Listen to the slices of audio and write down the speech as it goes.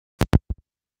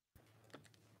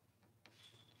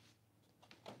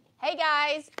Hey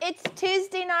guys, it's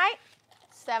Tuesday night,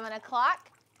 7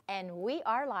 o'clock, and we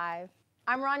are live.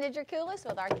 I'm Rhonda Dracoulis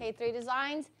with RK3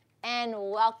 Designs, and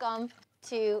welcome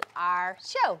to our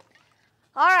show.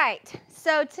 All right,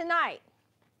 so tonight,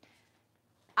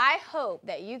 I hope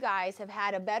that you guys have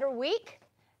had a better week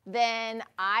than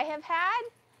I have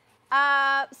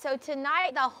had. So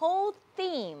tonight, the whole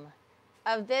theme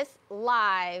of this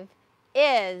live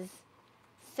is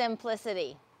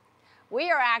simplicity. We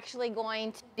are actually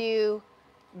going to do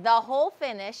the whole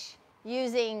finish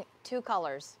using two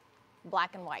colors,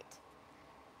 black and white.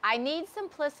 I need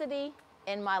simplicity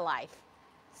in my life.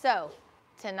 So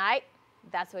tonight,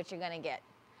 that's what you're gonna get.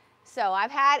 So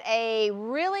I've had a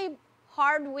really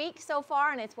hard week so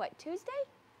far, and it's what, Tuesday?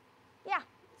 Yeah,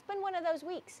 it's been one of those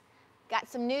weeks. Got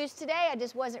some news today I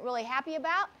just wasn't really happy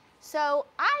about. So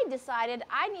I decided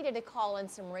I needed to call in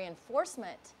some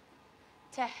reinforcement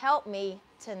to help me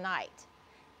tonight.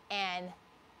 And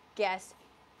guess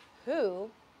who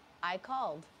I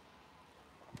called?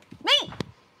 Me!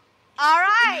 All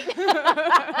right.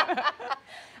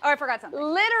 Oh, I forgot something.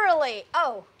 Literally,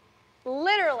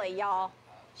 y'all.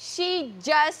 She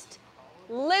just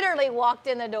literally walked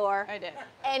in the door. I did.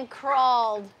 And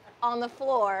crawled on the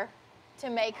floor to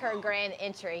make her grand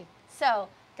entry. So,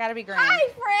 Gotta be grand. hi,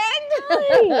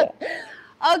 friend. Hi.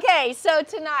 Okay, so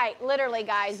tonight, literally,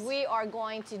 guys, we are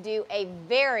going to do a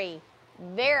very,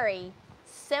 very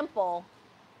simple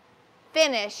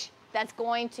finish that's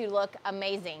going to look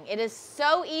amazing. It is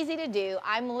so easy to do.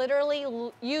 I'm literally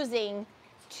using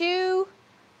two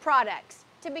products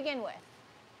to begin with.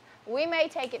 We may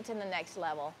take it to the next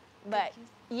level, but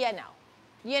you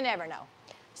never know.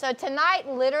 So tonight,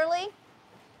 literally,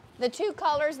 the two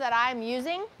colors that I'm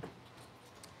using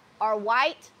are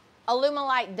white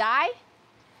Alumilite dye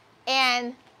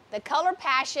and the Color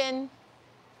Passion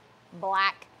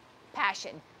Black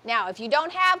Passion. Now, if you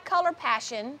don't have Color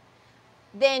Passion,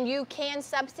 then you can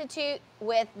substitute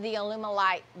with the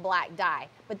Alumilite black dye.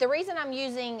 But the reason I'm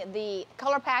using the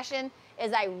Color Passion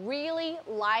is I really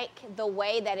like the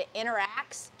way that it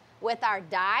interacts with our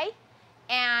dye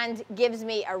and gives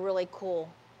me a really cool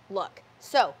look.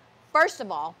 So, first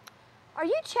of all, are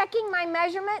you checking my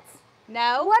measurements?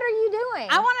 No. What are you doing?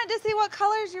 I wanted to see what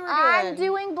colors you were doing. I'm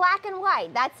doing black and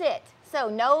white. That's it. So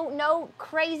no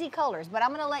crazy colors, but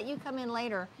I'm gonna let you come in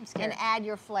later and add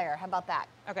your flair. How about that?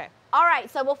 Okay. All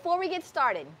right, so before we get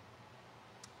started,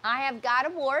 I have got a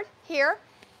board here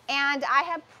and I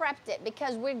have prepped it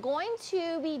because we're going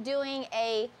to be doing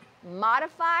a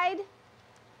modified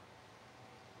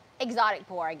exotic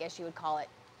pour, I guess you would call it,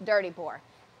 dirty pour.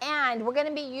 And we're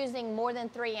gonna be using more than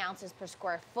 3 ounces per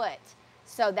square foot.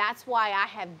 So that's why I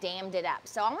have dammed it up.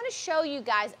 So I'm gonna show you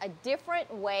guys a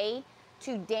different way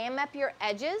to dam up your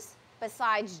edges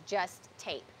besides just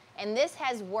tape. And this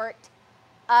has worked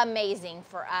amazing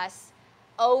for us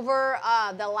over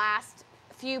the last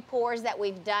few pours that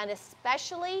we've done,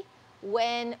 especially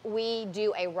when we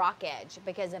do a rock edge.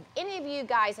 Because if any of you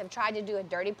guys have tried to do a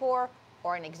dirty pour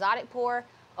or an exotic pour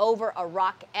over a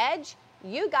rock edge,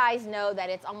 you guys know that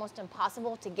it's almost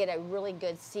impossible to get a really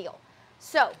good seal.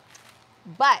 So,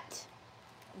 but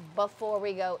before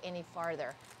we go any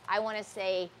farther, I want to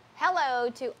say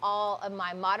hello to all of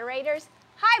my moderators.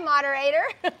 Hi, moderator.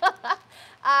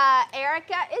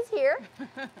 Erica is here.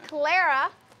 Clara,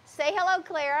 say hello,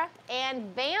 Clara.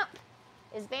 And Vamp,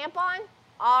 is Vamp on?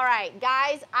 All right,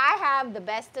 guys, I have the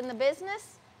best in the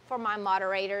business for my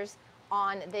moderators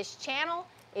on this channel.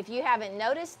 If you haven't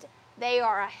noticed, they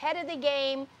are ahead of the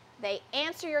game. They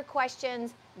answer your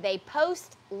questions. They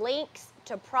post links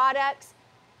to products.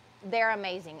 They're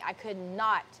amazing. I could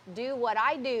not do what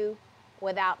I do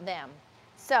without them.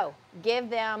 So give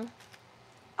them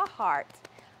a heart.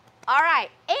 All right,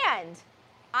 and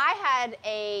I had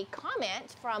a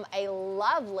comment from a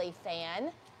lovely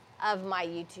fan of my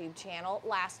YouTube channel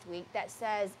last week that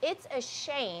says, it's a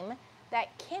shame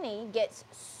that Kenny gets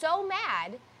so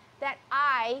mad that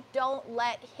I don't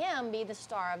let him be the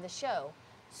star of the show.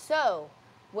 So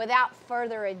without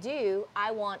further ado,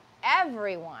 I want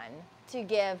everyone to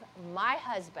give my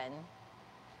husband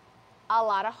a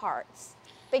lot of hearts,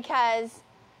 because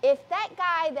if that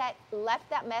guy that left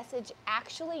that message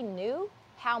actually knew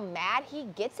how mad he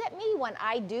gets at me when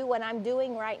I do what I'm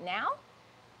doing right now,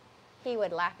 he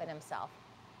would laugh at himself.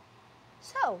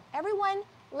 So everyone,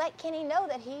 let Kenny know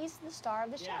that he's the star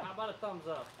of the show. Yeah, how about a thumbs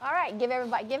up? All right, give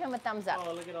him a thumbs up.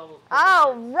 Oh, look at all those.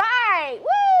 All right,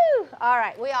 woo! All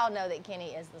right, we all know that Kenny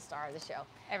is the star of the show.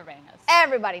 Everybody knows.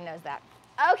 Everybody knows that.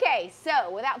 Okay,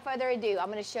 so without further ado, I'm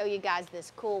gonna show you guys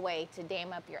this cool way to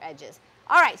dam up your edges.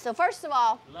 All right, so first of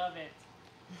all, Love it.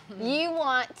 you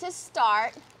want to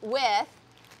start with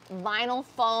vinyl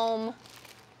foam,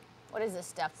 what is this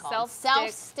stuff called?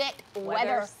 Self-stick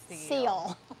weather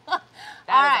seal.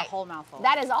 That is a whole mouthful.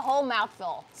 That is a whole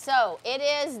mouthful. So it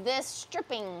is this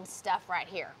stripping stuff right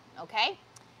here, okay?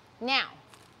 Now,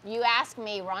 you ask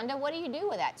me, Rhonda, what do you do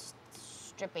with that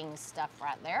stripping stuff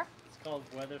right there? It's called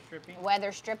weather stripping.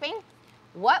 Weather stripping.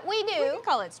 What we do, We can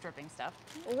call it stripping stuff.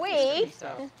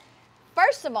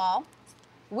 First of all,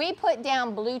 we put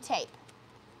down blue tape,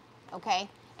 okay?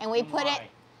 And we put it,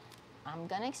 I'm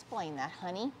gonna explain that,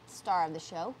 honey, star of the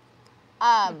show.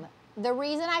 The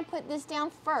reason I put this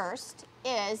down first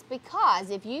is because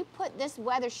if you put this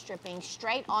weather stripping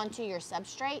straight onto your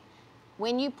substrate,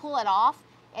 when you pull it off,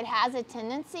 it has a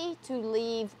tendency to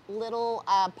leave little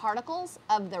particles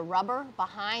of the rubber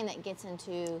behind that gets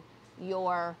into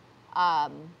your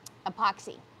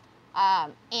epoxy.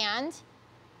 And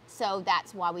so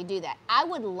that's why we do that. I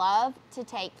would love to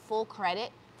take full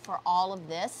credit for all of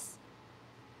this,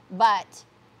 but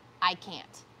I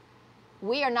can't.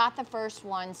 We are not the first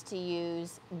ones to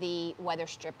use the weather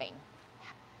stripping.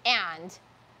 And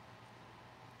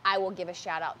I will give a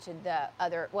shout out to the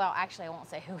other, well, actually I won't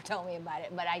say who told me about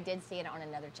it, but I did see it on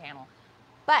another channel.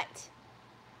 But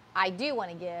I do want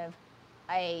to give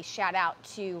a shout out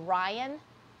to Ryan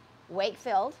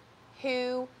Wakefield,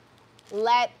 who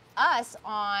let us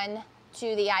on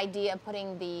to the idea of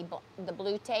putting the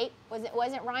blue tape.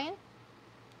 Wasn't Ryan?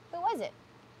 Who was it?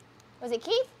 Was it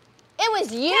Keith? It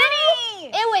was you? Kenny!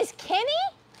 It was Kenny?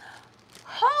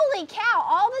 Holy cow,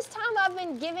 all this time I've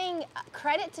been giving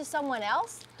credit to someone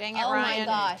else? Dang it, oh Ryan. My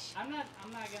gosh. I'm not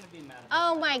gonna be mad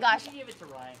about Oh my gosh. You can give it to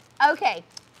Ryan. Okay.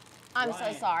 I'm so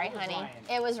Ryan. sorry, It was honey. Ryan.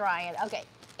 It was Ryan. Okay.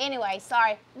 Anyway,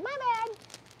 sorry. My bad.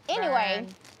 Anyway,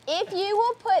 Burn. if you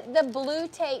will put the blue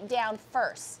tape down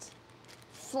first,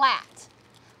 flat,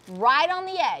 right on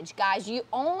the edge, guys, you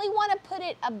only want to put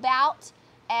it about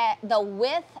at the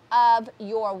width of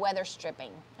your weather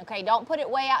stripping. Okay, don't put it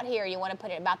way out here. You want to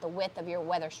put it about the width of your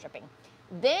weather stripping.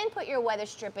 Then put your weather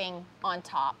stripping on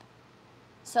top.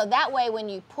 So that way when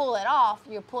you pull it off,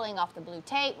 you're pulling off the blue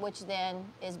tape, which then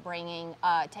is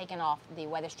taking off the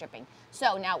weather stripping.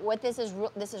 So now what this is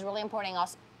really important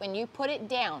also, when you put it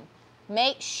down,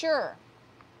 make sure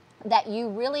that you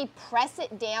really press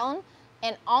it down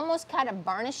and almost kind of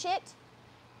burnish it.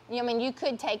 I mean, you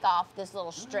could take off this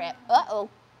little strip. Uh-oh.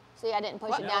 See, I didn't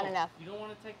push it down enough. You don't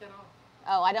want to take that off.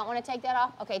 Oh, I don't want to take that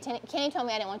off? Okay, Kenny told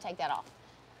me I didn't want to take that off.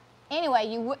 Anyway,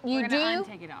 you do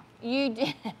take it off.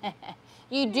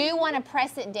 You do want to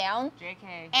press it down.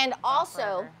 JK. And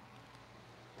also,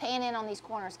 pan in on these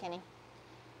corners, Kenny.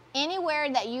 Anywhere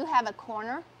that you have a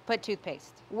corner Put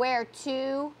toothpaste. where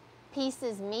two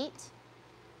pieces meet,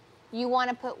 you want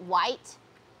to put white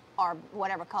or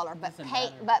whatever color,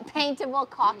 but paintable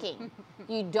caulking.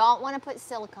 You don't want to put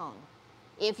silicone.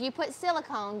 If you put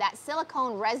silicone, that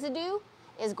silicone residue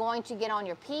is going to get on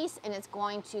your piece and it's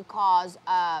going to cause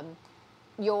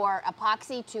your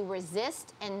epoxy to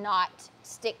resist and not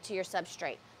stick to your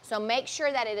substrate. So make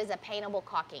sure that it is a paintable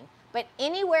caulking. But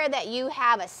anywhere that you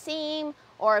have a seam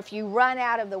or if you run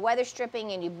out of the weather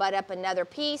stripping and you butt up another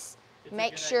piece,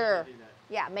 make sure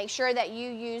that you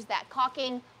use that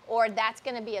caulking or that's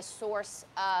going to be a source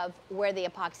of where the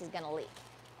epoxy is going to leak.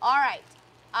 All right.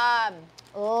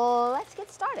 Let's get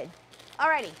started.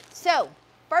 Alrighty, so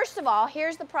first of all,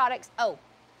 here's the products. Oh,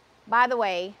 by the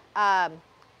way,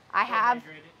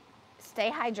 stay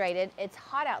hydrated. It's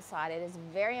hot outside. It is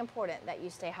very important that you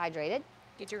stay hydrated.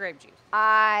 Get your grape juice.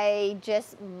 I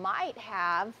just might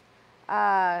have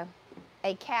a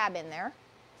cab in there,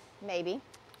 maybe,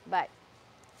 but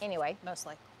anyway.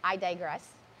 Mostly. I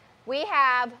digress. We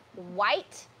have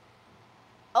white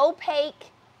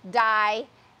opaque dye,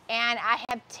 and I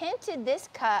have tinted this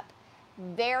cup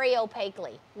very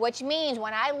opaquely, which means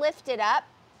when I lift it up,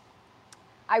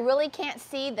 I really can't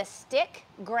see the stick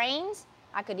grains.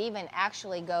 I could even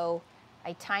actually go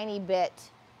a tiny bit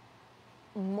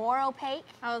more opaque.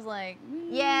 I was like,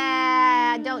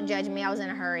 Yeah, don't judge me, I was in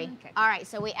a hurry. Okay. All right,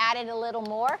 so we added a little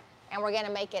more, and we're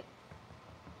gonna make it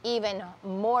even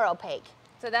more opaque.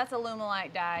 So that's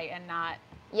Alumilite dye and not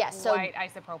Yes, so white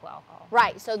isopropyl alcohol.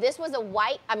 right, so this was a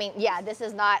white, this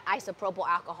is not isopropyl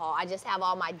alcohol. I just have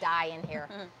all my dye in here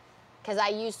because I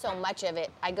use so much of it.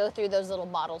 I go through those little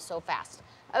bottles so fast.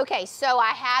 Okay, so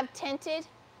I have tinted.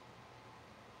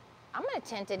 I'm gonna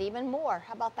tint it even more.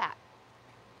 How about that?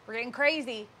 We're getting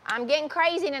crazy. I'm getting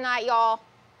crazy tonight, y'all.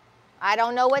 I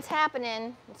don't know what's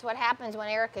happening. That's what happens when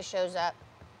Erica shows up.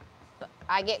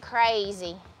 I get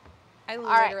crazy. I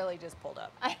right. literally just pulled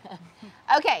up.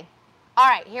 Okay, all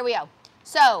right, here we go.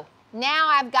 So now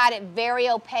I've got it very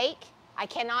opaque. I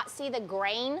cannot see the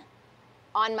grain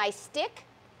on my stick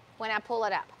when I pull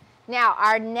it up. Now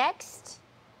our next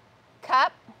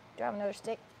cup, do I have another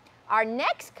stick? Our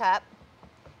next cup,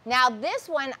 now this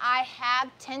one I have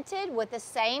tinted with the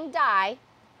same dye,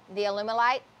 the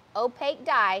Illuminate opaque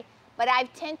dye, but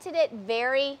I've tinted it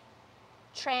very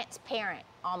transparent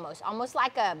almost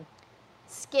like a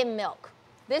skim milk.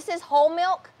 This is whole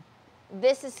milk,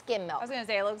 this is skim milk. I was gonna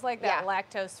say, it looks like that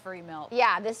lactose-free milk.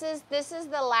 Yeah, this is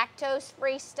the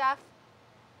lactose-free stuff.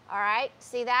 All right,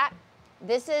 see that?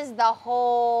 This is the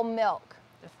whole milk.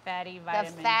 The fatty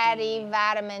vitamin D. The fatty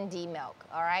vitamin D milk.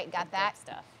 All right, got that? Good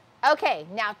stuff. Okay,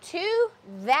 now to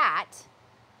that,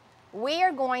 we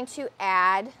are going to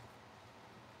add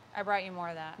I brought you more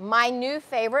of that. my new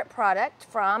favorite product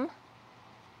from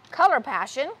Color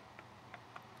Passion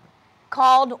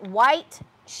called White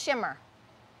Shimmer.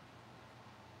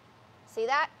 See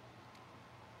that?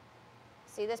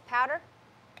 See this powder?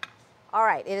 All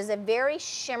right, it is a very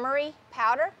shimmery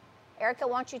powder. Erica,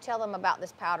 why don't you tell them about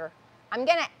this powder? I'm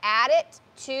gonna add it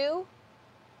to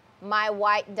my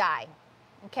white dye,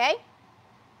 okay?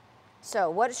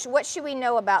 So what should we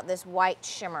know about this white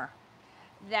shimmer?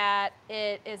 That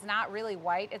it is not really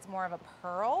white, it's more of a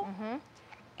pearl.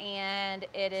 Mm-hmm. And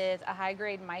it is a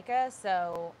high-grade mica,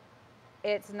 so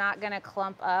it's not gonna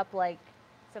clump up like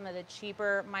some of the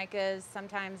cheaper micas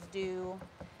sometimes do.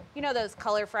 You know those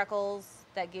color freckles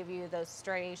that give you those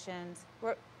striations?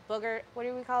 Booger, what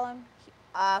do we call them?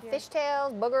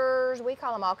 Fishtails, boogers, we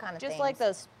call them all kind of things. Just like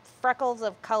those freckles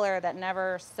of color that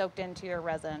never soaked into your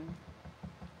resin.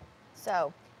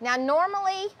 So, now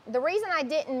normally, the reason I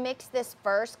didn't mix this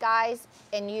first, guys,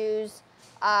 and use,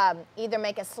 either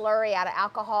make a slurry out of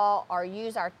alcohol or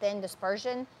use our thin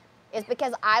dispersion, is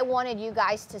because I wanted you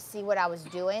guys to see what I was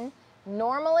doing.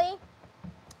 Normally,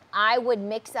 I would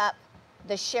mix up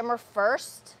the shimmer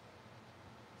first,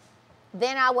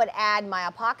 then I would add my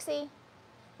epoxy,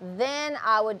 then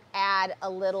I would add a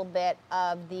little bit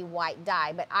of the white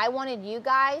dye. But I wanted you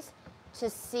guys to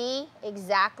see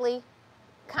exactly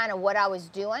kind of what I was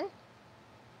doing.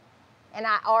 And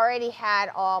I already had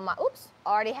all my,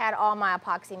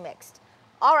 epoxy mixed.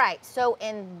 All right, so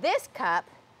in this cup,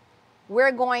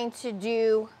 we're going to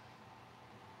do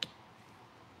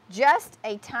just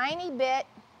a tiny bit.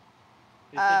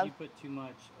 They said you put too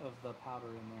much of the powder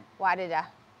in there. Why did I?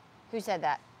 Who said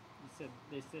that?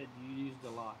 They said you used a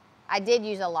lot. I did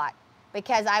use a lot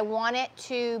because I want it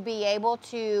to be able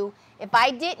to, if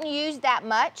I didn't use that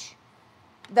much,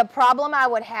 the problem I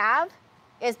would have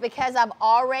is because I've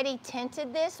already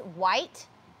tinted this white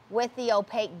with the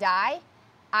opaque dye,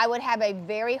 I would have a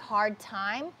very hard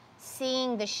time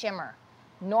seeing the shimmer.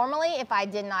 Normally, if I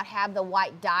did not have the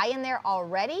white dye in there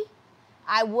already,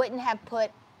 I wouldn't have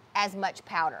put as much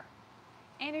powder.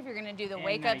 And if you're gonna do the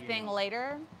wake up thing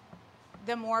later,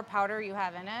 the more powder you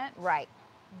have in it, right,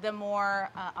 the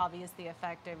more obvious the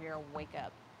effect of your wake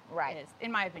up is,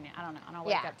 in my opinion. I don't know, I don't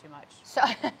wake up too much. So,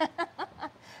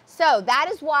 so that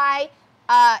is why,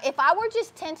 if I were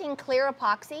just tinting clear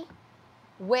epoxy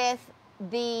with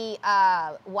the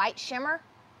white shimmer,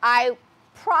 I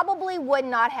probably would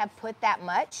not have put that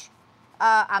much.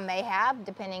 I may have,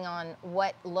 depending on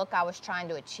what look I was trying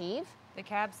to achieve. The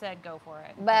cab said go for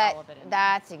it. But all of it in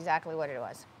that's exactly what it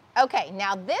was. Okay,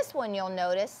 now this one you'll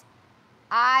notice,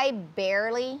 I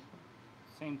barely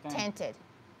tinted.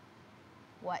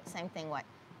 What? Same thing. What?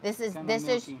 This is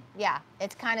yeah.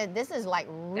 It's kind of, this is like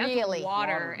really that's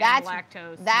water and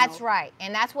lactose. That's milk. right,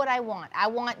 and that's what I want. I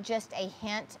want just a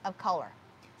hint of color.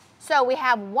 So we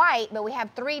have white, but we have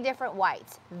 3 different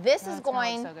whites. This is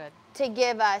going to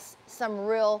give us some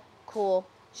real cool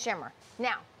shimmer.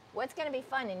 Now, what's going to be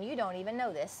fun, and you don't even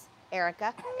know this,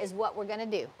 Erica, is what we're going to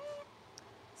do.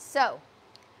 So,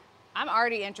 I'm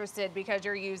already interested because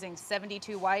you're using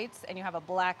 72 whites and you have a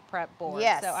black prep board.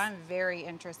 Yes. So I'm very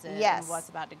interested in what's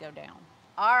about to go down.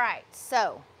 All right,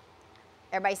 so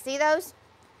everybody see those?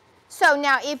 So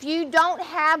now if you don't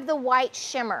have the white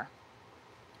shimmer,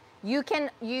 you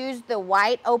can use the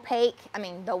white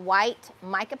the white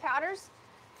mica powders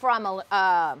from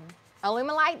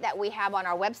Illuminate that we have on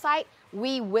our website.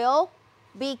 We will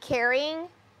be carrying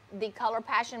the Color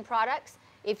Passion products.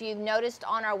 If you've noticed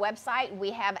on our website,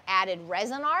 we have added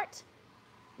resin art.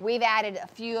 We've added a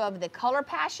few of the Color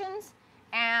Passions,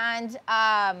 and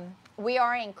we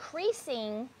are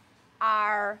increasing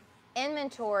our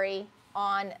inventory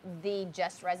on the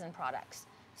Just Resin products.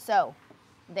 So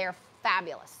they're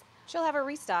fabulous. She'll have a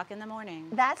restock in the morning.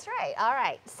 That's right. All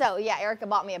right. So yeah, Erica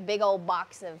bought me a big old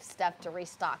box of stuff to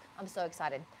restock. I'm so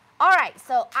excited. All right.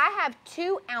 So I have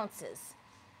 2 ounces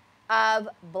of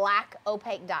black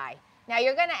opaque dye. Now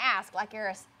you're going to ask, like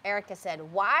Erica said,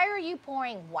 why are you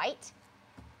pouring white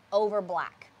over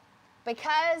black?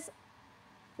 Because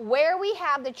where we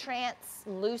have the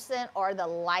translucent or the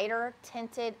lighter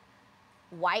tinted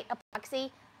white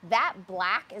epoxy, that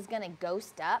black is gonna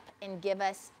ghost up and give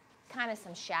us kind of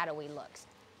some shadowy looks,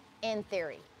 in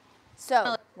theory.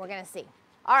 So we're gonna see.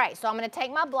 All right, so I'm gonna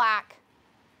take my black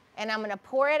and I'm gonna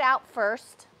pour it out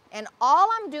first. And all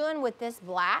I'm doing with this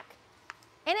black,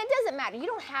 and it doesn't matter, you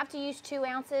don't have to use 2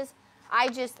 ounces. I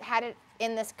just had it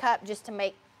in this cup just to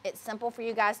make it simple for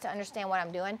you guys to understand what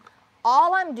I'm doing.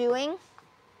 All I'm doing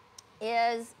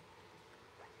is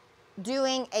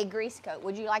doing a grease coat.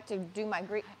 Would you like to do my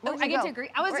grease? Oh, I get to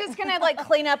grease. I was just gonna like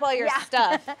clean up all your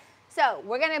stuff. So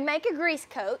we're gonna make a grease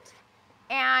coat.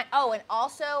 And, oh, and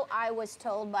also I was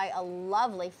told by a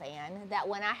lovely fan that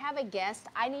when I have a guest,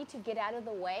 I need to get out of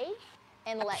the way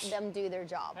and let them do their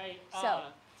job. Hey, so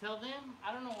tell them,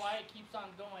 I don't know why it keeps on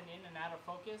going in and out of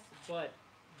focus, but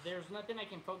there's nothing I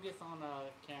can focus on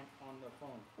on the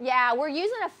phone. Yeah, we're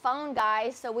using a phone,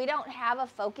 guys, so we don't have a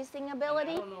focusing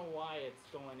ability. And I don't know why it's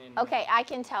going in. Okay, I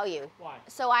can tell you. Why?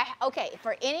 So okay,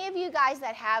 for any of you guys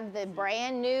that have the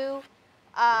brand new,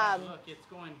 yeah, look, it's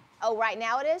going. Oh, right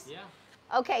now it is? Yeah.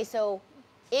 Okay, so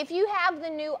if you have the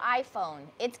new iPhone,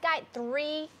 it's got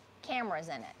 3 cameras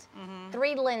in it,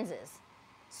 3 lenses.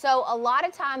 So a lot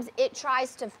of times it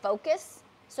tries to focus.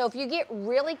 So if you get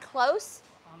really close,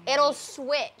 it'll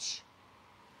switch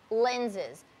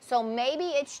lenses. So maybe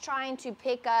it's trying to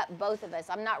pick up both of us.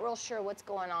 I'm not real sure what's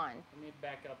going on. Let me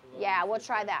back up a little. Yeah, we'll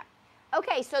try that.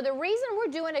 Okay, so the reason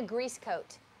we're doing a grease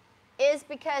coat is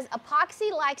because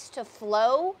epoxy likes to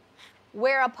flow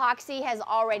where epoxy has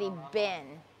already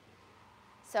been.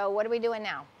 So what are we doing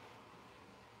now?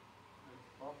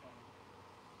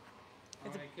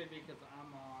 It could be because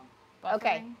I'm on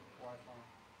Okay. Wi-Fi.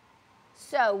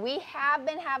 So we have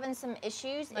been having some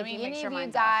issues. Let me if make any sure of you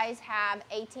mine's guys have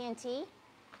AT&T,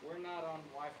 We're not on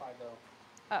Wi-Fi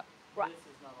though. Oh. Right. This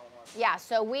is not on Wi-Fi. Yeah,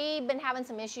 so we've been having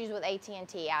some issues with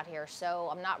AT&T out here. So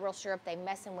I'm not real sure if they're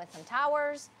messing with some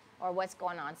towers or what's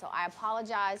going on. So I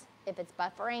apologize if it's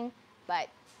buffering, but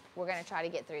we're gonna try to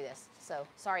get through this. So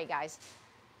sorry guys.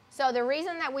 So the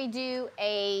reason that we do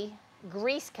a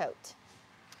grease coat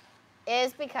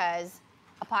is because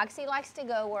epoxy likes to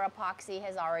go where epoxy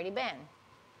has already been.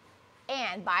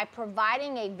 And by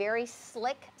providing a very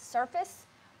slick surface,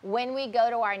 when we go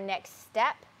to our next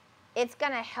step, it's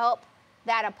gonna help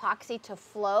that epoxy to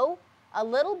flow a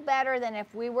little better than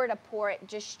if we were to pour it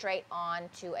just straight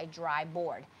onto a dry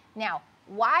board. Now,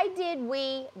 why did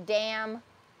we dam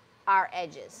our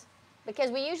edges?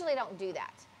 Because we usually don't do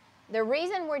that. The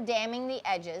reason we're damming the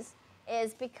edges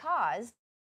is because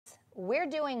we're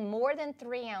doing more than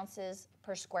 3 ounces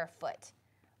per square foot.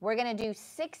 We're gonna do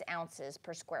 6 ounces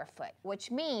per square foot,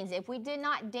 which means if we did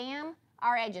not dam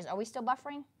our edges, are we still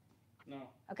buffering? No.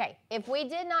 Okay, if we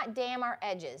did not dam our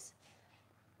edges,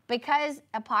 because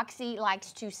epoxy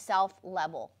likes to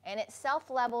self-level, and it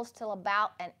self-levels till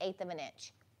about 1/8 of an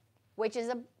inch, which is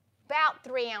about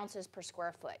 3 ounces per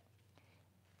square foot.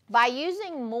 By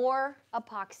using more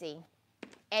epoxy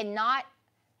and not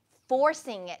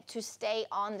forcing it to stay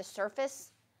on the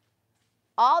surface,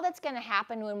 all that's gonna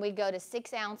happen when we go to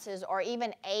 6 ounces or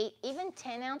even 8, even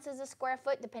 10 ounces a square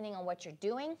foot, depending on what you're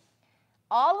doing,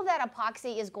 all of that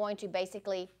epoxy is going to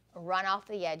basically run off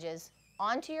the edges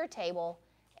onto your table,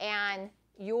 and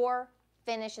your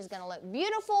finish is gonna look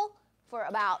beautiful for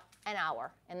about an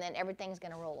hour, and then everything's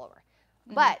gonna roll over.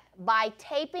 But by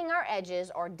taping our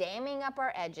edges or damming up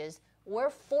our edges, we're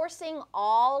forcing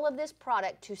all of this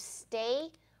product to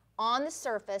stay on the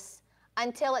surface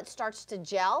until it starts to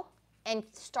gel and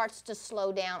starts to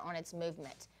slow down on its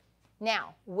movement.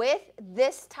 Now, with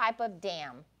this type of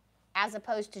dam, as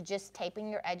opposed to just taping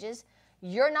your edges,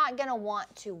 you're not gonna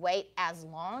want to wait as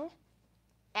long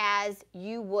as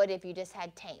you would if you just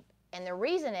had tape. And the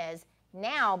reason is,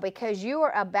 now, because you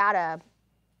are about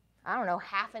I don't know,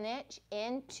 1/2 inch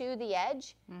into the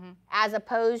edge, as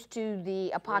opposed to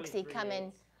the epoxy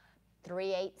coming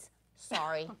 3/8.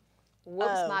 Sorry.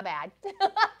 Whoops, my bad.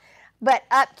 But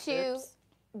up to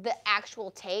the actual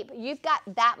tape, you've got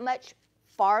that much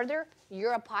farther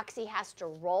your epoxy has to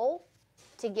roll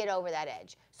to get over that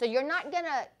edge. So you're not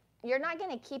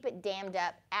gonna keep it dammed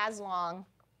up as long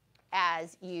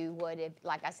as you would if,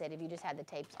 like I said, if you just had the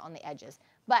tapes on the edges.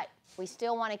 But we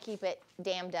still want to keep it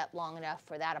dammed up long enough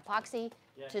for that epoxy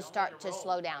to start to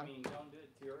slow down. I mean, don't do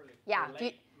it too early.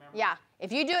 Yeah,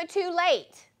 if you do it too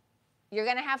late, you're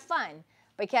gonna have fun,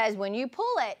 because when you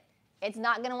pull it, it's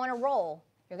not gonna want to roll.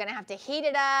 You're gonna have to heat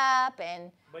it up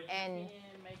But you can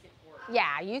make it work.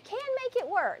 Yeah, you can make it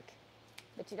work,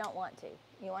 but you don't want to.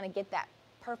 You want to get that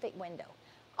perfect window.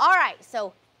 All right,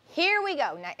 so here we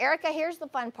go. Now, Erica, here's the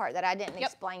fun part that I didn't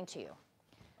explain to you.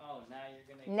 Oh, now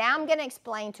you're gonna. Now I'm gonna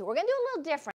explain to. We're gonna do a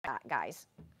little different, guys.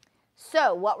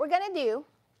 So what we're gonna do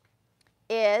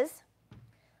is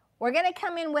we're gonna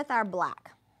come in with our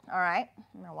black. All right.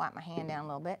 I'm gonna wipe my hand down a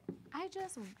little bit. I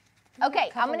just.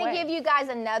 Okay, I'm gonna give you guys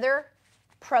another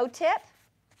pro tip.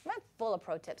 I'm full of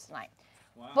pro tips tonight.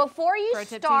 Wow. Before you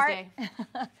start,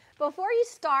 before you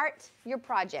start your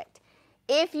project,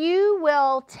 if you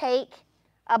will take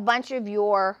a bunch of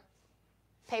your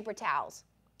paper towels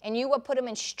and you will put them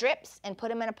in strips and put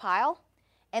them in a pile,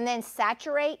 and then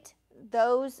saturate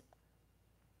those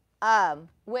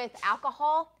with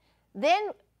alcohol,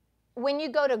 then when you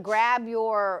go to grab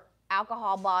your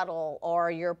alcohol bottle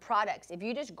or your products, if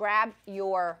you just grab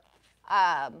your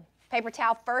paper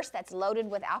towel first that's loaded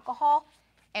with alcohol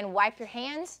and wipe your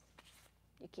hands,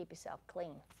 you keep yourself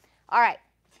clean. All right,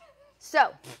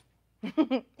 so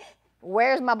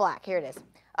where's my black? Here it is.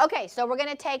 Okay, so we're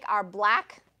gonna take our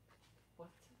black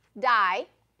dye,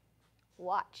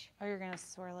 watch. Oh, you're gonna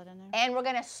swirl it in there? And we're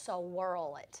gonna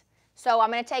swirl it. So I'm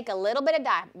gonna take a little bit of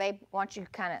dye. Babe, why don't you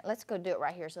let's go do it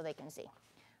right here so they can see.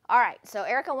 All right, so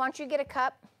Erica, why don't you get a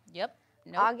cup? Yep.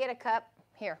 Nope. I'll get a cup.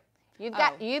 Here. You've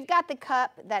got the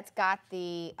cup that's got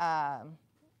the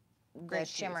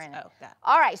shimmer in it. Oh, that.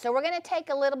 All right, so we're gonna take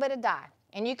a little bit of dye.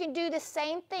 And you can do the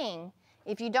same thing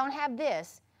if you don't have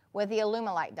this with the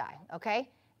Alumilite dye, okay?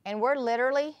 And we're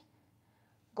literally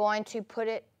going to put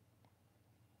it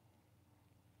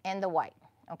in the white,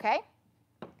 okay?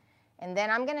 And then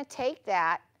I'm gonna take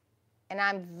that and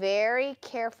I'm very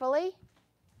carefully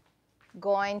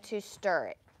going to stir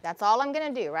it. That's all I'm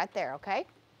gonna do right there, okay?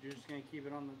 You're just gonna keep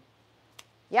it on the.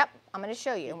 Yep, I'm gonna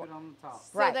show you. Keep it on the top.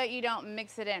 So Right. that you don't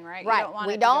mix it in, right? Right. You don't want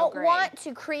We it to go don't gray. want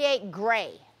to create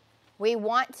gray. We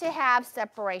want to have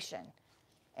separation.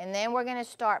 And then we're gonna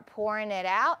start pouring it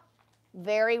out,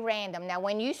 very random. Now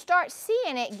when you start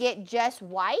seeing it get just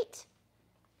white,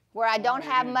 where I don't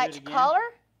have much color,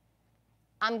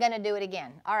 I'm gonna do it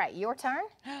again. All right, your turn.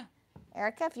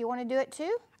 Erica, if you wanna do it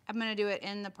too. I'm gonna do it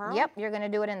in the pearl? Yep, you're gonna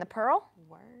do it in the pearl.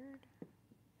 Word.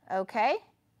 Okay.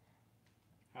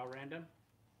 How random?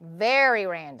 Very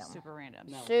random. Super random.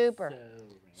 No, Super.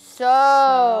 so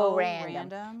So random.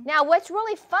 random. Now what's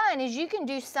really fun is you can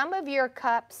do some of your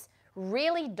cups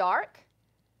really dark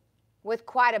with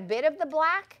quite a bit of the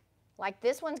black. Like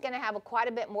this one's gonna have quite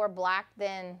a bit more black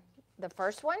than the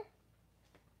first one.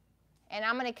 And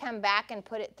I'm gonna come back and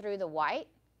put it through the white.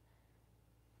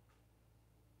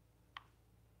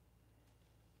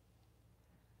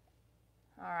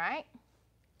 All right.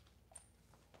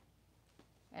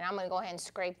 And I'm gonna go ahead and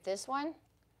scrape this one.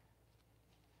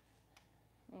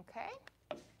 Okay.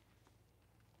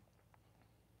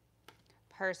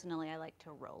 Personally, I like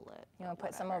to roll it. You want to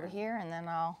put some over here and then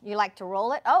you like to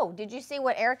roll it? Oh, did you see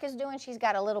what Erica's doing? She's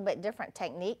got a little bit different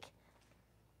technique.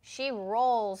 She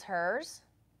rolls hers.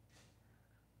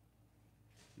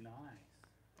 Nice.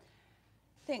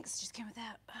 Thanks, just came with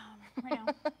that right now.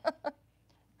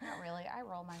 Not really, I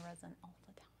roll my resin all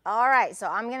the time. All right, so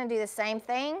I'm gonna do the same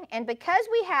thing. And because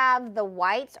we have the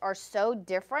whites are so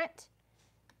different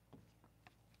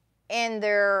in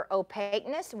their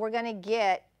opaqueness, we're gonna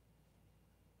get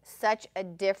such a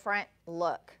different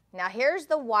look. Now here's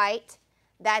the white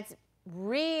that's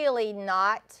really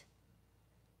not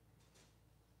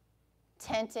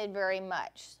tinted very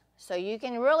much. So you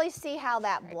can really see how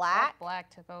that black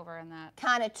took over in that.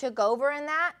 kind of took over in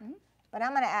that. But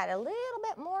I'm gonna add a little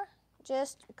bit more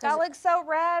just That because. looks so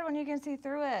rad when you can see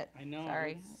through it. I know.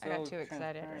 Sorry, it's I got so too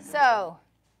excited. transparent. So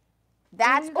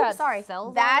that's, you got sorry.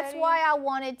 cells That's already? why I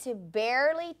wanted to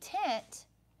barely tint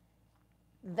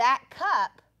that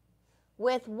cup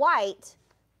with white,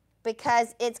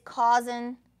 because it's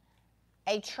causing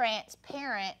a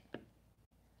transparent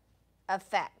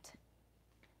effect.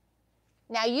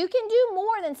 Now you can do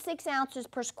more than 6 ounces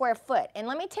per square foot. And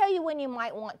let me tell you when you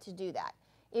might want to do that.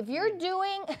 If you're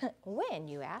doing, when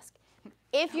you ask,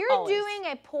 if you're Always.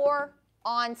 doing a pour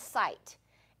on site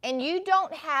and you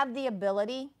don't have the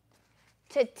ability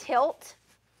to tilt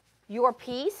your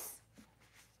piece,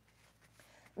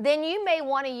 then you may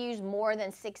want to use more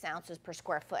than 6 ounces per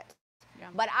square foot. Yeah.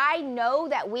 But I know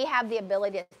that we have the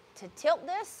ability to tilt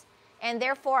this, and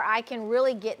therefore I can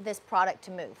really get this product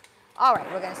to move. All right,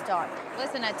 we're gonna start.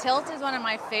 Listen, a tilt is one of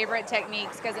my favorite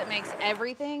techniques because it makes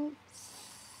everything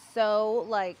so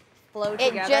like flow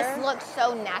together. It just looks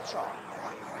so natural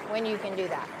when you can do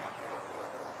that.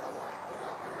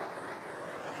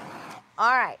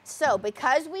 All right, so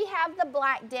because we have the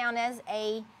black down as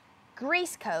a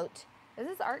grease coat. Is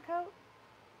this art coat?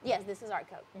 Yes, this is art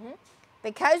coat.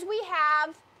 Because we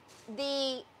have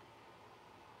the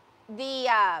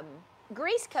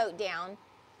grease coat down,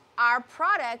 our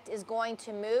product is going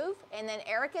to move, and then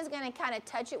Erica's going to kind of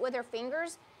touch it with her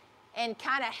fingers and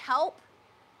kind of help.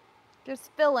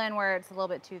 Just fill in where it's a little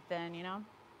bit too thin, you know?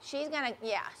 She's going to,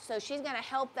 yeah, so she's going to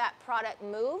help that product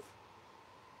move.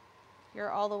 You're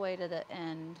all the way to the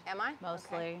end. Am I?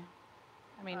 Mostly. Okay.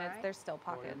 I mean, there's still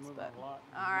pockets, but.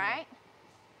 All right.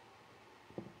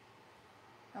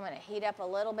 I'm going to heat up a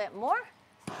little bit more.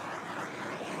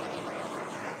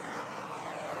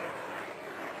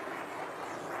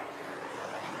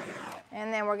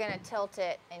 And then we're going to tilt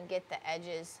it and get the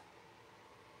edges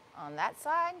on that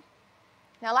side.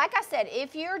 Now, like I said,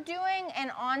 if you're doing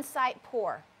an on-site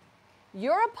pour,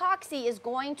 your epoxy is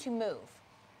going to move.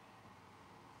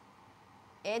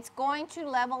 It's going to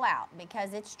level out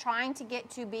because it's trying to get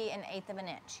to be 1/8 of an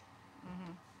inch.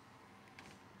 Mm-hmm.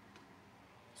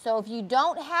 So if you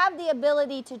don't have the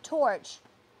ability to torch,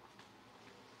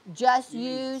 just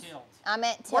use, tilt. I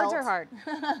meant tilt. Words are hard.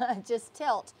 Just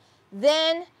tilt.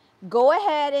 Then go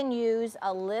ahead and use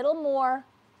a little more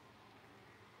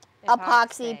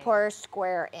epoxy per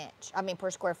square inch. I mean per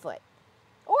square foot.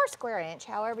 Or square inch,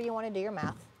 however you want to do your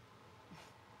math.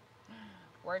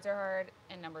 Words are hard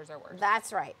and numbers are words.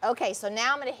 That's right. Okay, so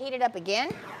now I'm going to heat it up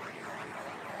again.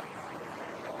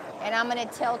 And I'm going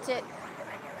to tilt it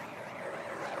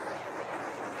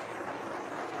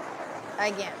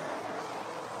again.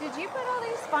 Did you put all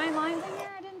these fine lines in here?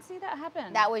 I didn't see that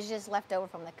happen. That was just left over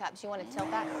from the cups. You want to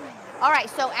tilt that? All right,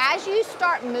 so as you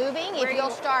start moving, if you'll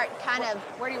start kind of...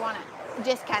 Where do you want it?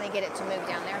 Just kind of get it to move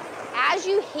down there. As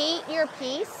you heat your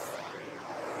piece,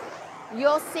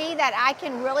 you'll see that I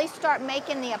can really start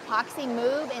making the epoxy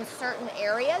move in certain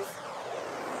areas.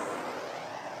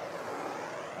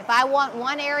 If I want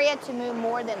one area to move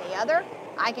more than the other,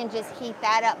 I can just heat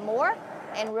that up more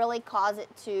and really cause it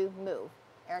to move.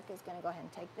 Erica's going to go ahead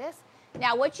and take this.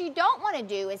 Now, what you don't want to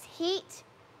do is heat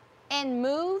and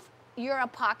move your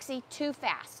epoxy too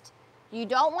fast. You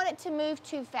don't want it to move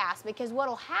too fast because what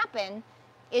will happen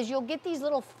is you'll get these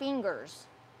little fingers.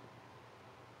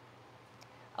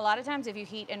 A lot of times if you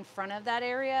heat in front of that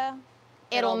area,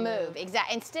 It'll move.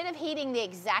 Instead of heating the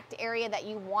exact area that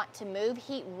you want to move,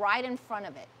 heat right in front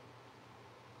of it.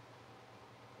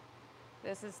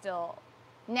 This is still...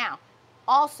 Now,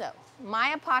 also,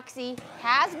 my epoxy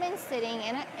has been sitting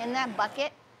in that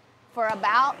bucket for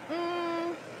about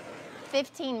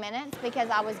 15 minutes because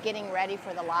I was getting ready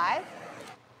for the live.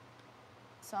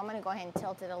 So I'm going to go ahead and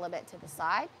tilt it a little bit to the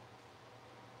side.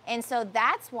 And so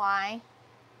that's why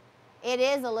it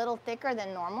is a little thicker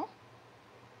than normal.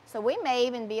 So we may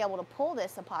even be able to pull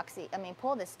this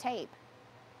pull this tape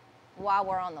while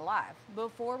we're on the live.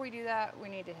 Before we do that, we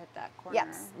need to hit that corner.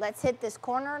 Yes, let's hit this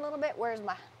corner a little bit. Where's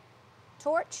my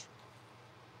torch?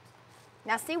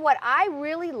 Now see what I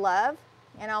really love,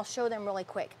 and I'll show them really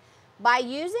quick. By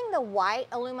using the white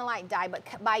Alumilite dye, but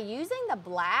by using the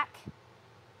black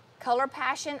Color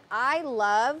Passion, I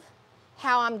love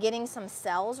how I'm getting some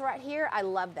cells right here. I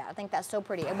love that. I think that's so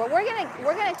pretty. But we're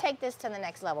gonna take this to the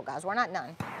next level, guys. We're not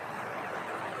done.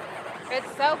 It's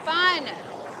so fun.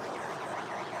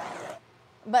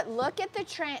 But look at the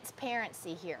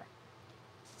transparency here.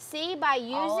 See, by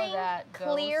using All of that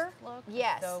clear, ghost look is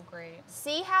yes. so great.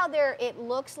 See how it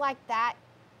looks like that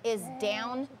is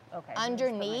down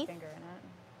underneath? Finger in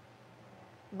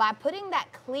it. By putting that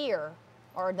clear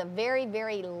or the very,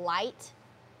 very light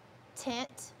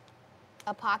tint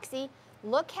epoxy,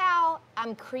 look how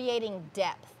I'm creating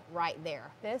depth right there.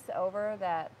 This over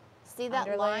that See that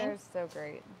underlayer line? is so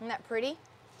great. Isn't that pretty?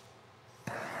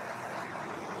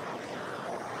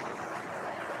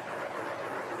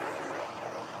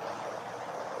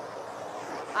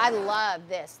 I love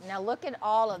this. Now look at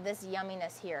all of this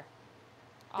yumminess here.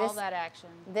 All that action.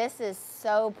 This is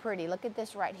so pretty. Look at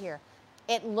this right here.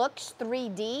 It looks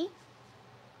 3D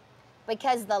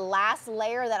because the last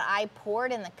layer that I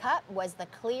poured in the cup was the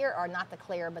clear, or not the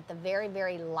clear, but the very,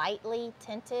 very lightly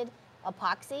tinted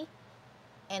epoxy.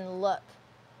 And look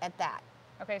at that.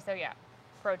 Okay, so yeah,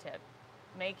 pro tip.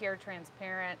 Make your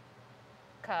transparent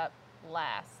cup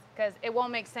last, because it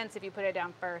won't make sense if you put it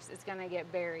down first. It's gonna get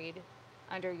buried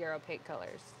under your opaque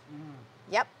colors.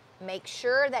 Yep. Make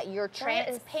sure that your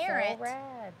transparent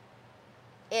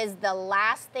is the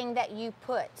last thing that you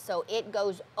put, so it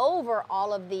goes over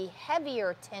all of the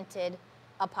heavier tinted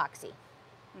epoxy.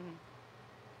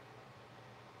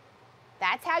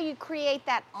 That's how you create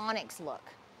that onyx look.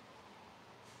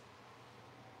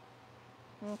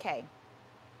 Okay.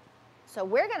 So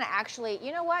we're gonna actually,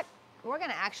 you know what? We're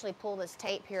gonna actually pull this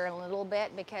tape here in a little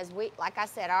bit because like I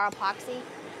said, our epoxy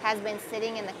has been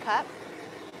sitting in the cup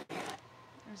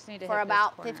for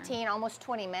about 15, almost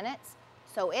 20 minutes.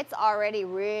 So it's already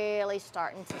really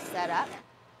starting to set up.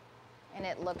 and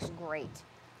it looks great.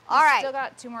 We All right. Still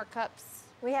got 2 more cups.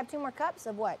 We have 2 more cups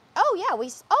of what? Oh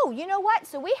yeah, oh, you know what?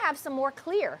 So we have some more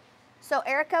clear. So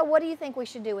Erica, what do you think we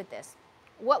should do with this?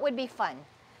 What would be fun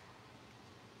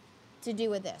to do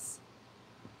with this?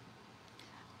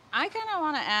 I kind of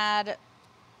want to add,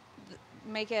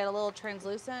 make it a little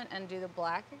translucent and do the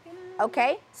black again.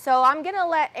 Okay, so I'm gonna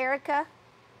let Erica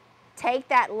take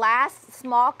that last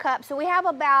small cup. So we have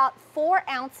about 4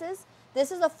 ounces.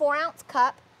 This is a 4-ounce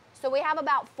cup. So we have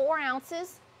about 4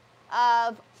 ounces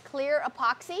of clear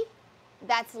epoxy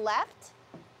that's left.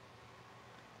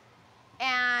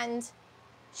 And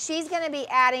she's gonna be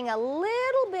adding a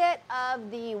little bit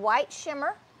of the white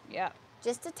shimmer. Yep.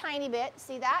 Just a tiny bit,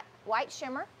 see that? White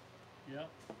shimmer. Yep.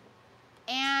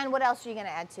 And what else are you gonna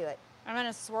add to it? I'm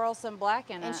gonna swirl some black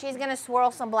in it. And she's gonna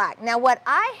swirl some black. Now what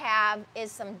I have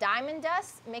is some diamond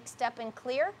dust mixed up in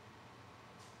clear,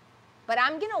 but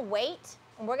I'm gonna wait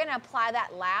and we're gonna apply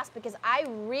that last because I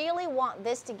really want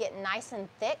this to get nice and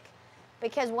thick,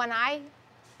 because when I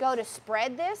go to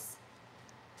spread this,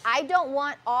 I don't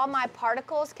want all my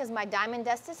particles, because my diamond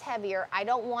dust is heavier, I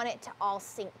don't want it to all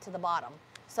sink to the bottom.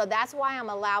 So that's why I'm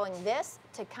allowing this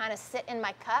to kind of sit in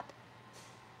my cup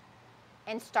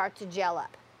and start to gel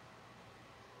up.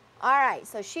 All right,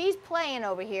 so she's playing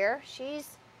over here.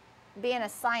 She's being a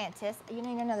scientist. You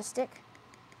need another stick?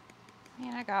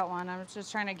 Man, I got one. I was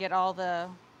just trying to get all the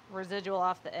residual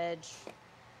off the edge.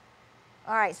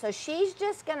 All right, so she's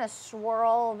just gonna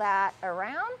swirl that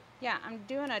around. Yeah, I'm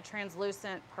doing a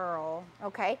translucent pearl.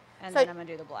 Okay. And so, then I'm gonna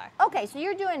do the black. Okay, so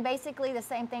you're doing basically the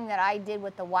same thing that I did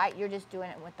with the white. You're just doing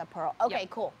it with the pearl. Okay, Yep.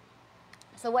 cool.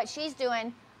 So what she's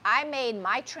doing, I made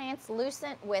my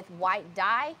translucent with white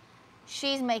dye.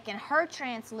 She's making her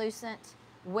translucent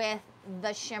with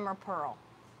the shimmer pearl.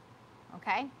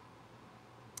 Okay?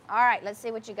 All right, let's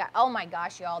see what you got. Oh my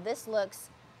gosh, y'all, this looks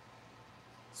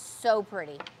so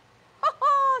pretty.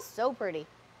 So pretty.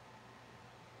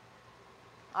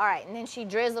 All right, and then she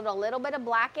drizzled a little bit of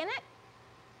black in it.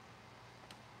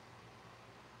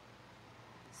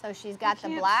 So she's got the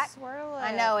black. Swirl it.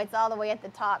 I know, it's all the way at the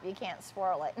top. You can't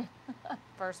swirl it.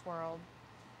 First world.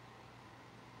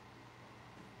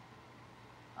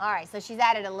 All right, so she's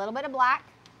added a little bit of black.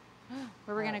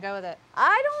 Where are we gonna go with it?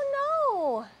 I don't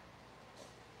know.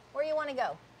 Where you want to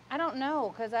go? I don't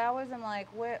know, because I always am like,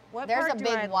 what There's part a do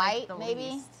big I like white, the maybe?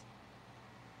 least?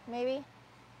 Maybe?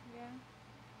 Yeah.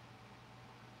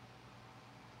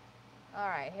 All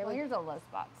right, here Well, we go. here's a low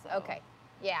spot, so. Okay,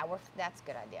 yeah, that's a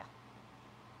good idea.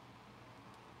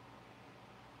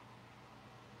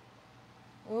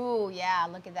 Ooh, yeah,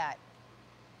 look at that.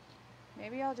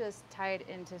 Maybe I'll just tie it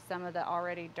into some of the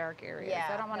already dark areas. Yeah,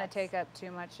 I don't want to that's- take up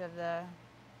too much of the...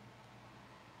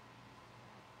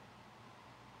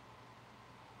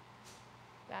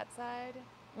 that side.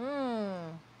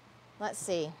 Let's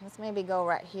see. Let's maybe go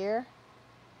right here.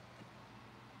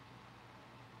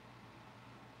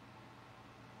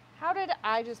 How did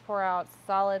I just pour out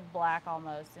solid black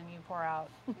almost, and you pour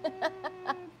out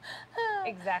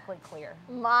exactly clear?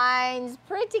 Mine's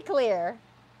pretty clear.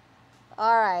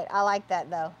 All right, I like that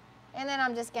though. And then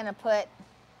I'm just gonna put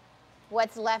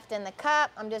what's left in the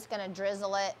cup. I'm just gonna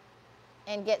drizzle it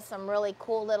and get some really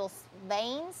cool little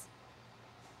veins.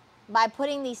 By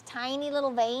putting these tiny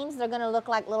little veins, they're gonna look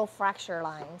like little fracture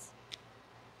lines.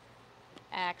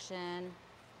 Action.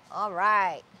 All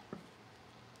right.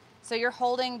 So you're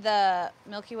holding the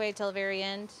Milky Way till the very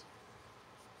end?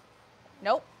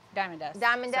 Nope. Diamond dust.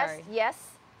 Diamond dust, Sorry. yes.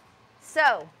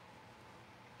 So,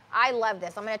 I love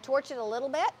this. I'm gonna torch it a little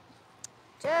bit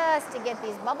just to get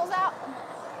these bubbles out.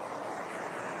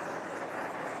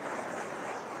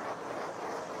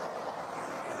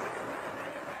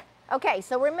 Okay,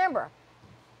 so remember,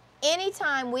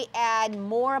 anytime we add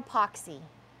more epoxy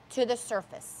to the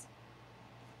surface,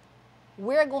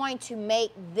 we're going to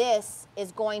make this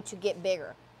is going to get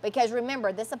bigger. Because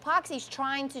remember, this epoxy is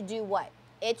trying to do what?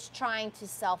 It's trying to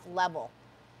self-level.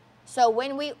 So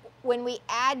when we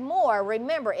add more,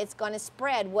 remember, it's going to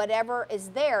spread. Whatever is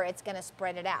there, it's going to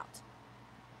spread it out.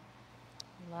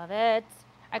 Love it.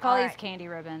 I call All these right. candy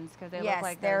ribbons because they Yes, look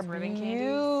like they're those ribbon candies.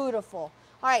 beautiful.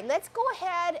 All right, let's go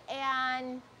ahead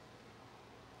and,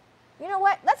 you know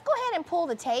what? Let's go ahead and pull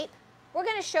the tape. We're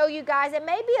going to show you guys. It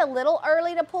may be a little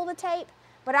early to pull the tape,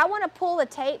 but I want to pull the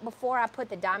tape before I put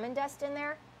the diamond dust in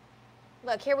there.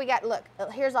 Look, here we got, look,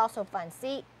 here's also fun.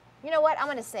 See, you know what? I'm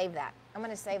going to save that. I'm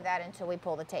going to save that until we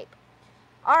pull the tape.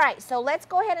 All right, so let's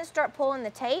go ahead and start pulling the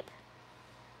tape.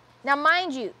 Now,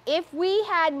 mind you, if we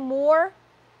had more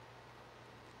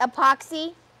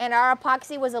epoxy and our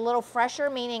epoxy was a little fresher,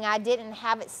 meaning I didn't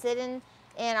have it sitting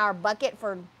in our bucket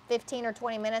for 15 or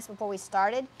 20 minutes before we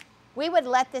started, we would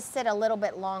let this sit a little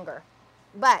bit longer.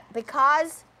 But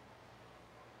because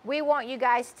we want you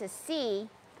guys to see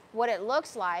what it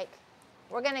looks like,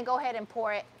 we're gonna go ahead and pull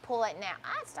it now.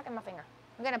 Ah, it's stuck in my finger.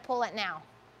 I'm gonna pull it now.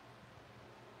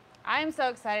 I'm so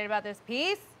excited about this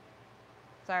piece.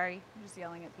 Sorry, I'm just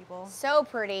yelling at people. So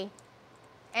pretty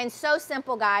and so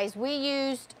simple, guys. We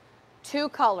used 2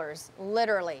 colors,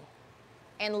 literally.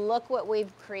 And look what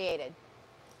we've created.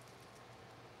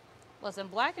 Listen,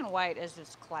 black and white is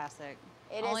just classic.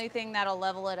 The only thing that'll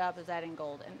level it up is adding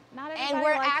gold. And not everybody And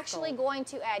we're likes actually gold. going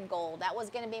to add gold. That was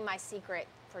gonna be my secret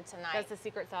for tonight. That's the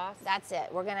secret sauce? That's it.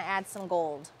 We're gonna add some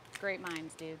gold. Great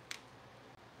minds, dude.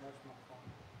 That's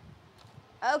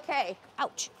my phone. Okay,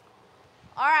 ouch.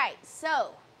 All right,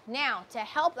 so now to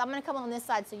help, I'm gonna come on this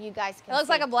side so you guys can It looks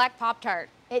see. like a black Pop-Tart.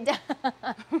 It does.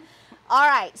 All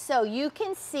right, so you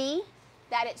can see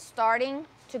that it's starting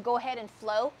to go ahead and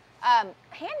flow.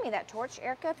 Hand me that torch,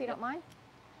 Erica, if you don't mind.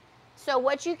 So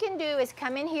what you can do is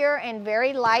come in here and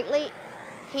very lightly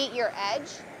heat your edge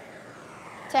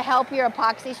to help your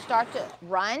epoxy start to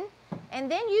run.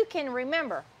 And then you can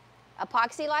remember,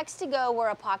 epoxy likes to go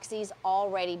where epoxy's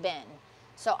already been.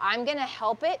 So I'm gonna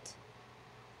help it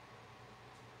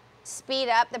speed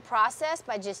up the process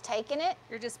by just taking it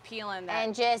You're just peeling that.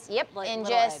 and just, like, and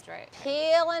little just edge, right?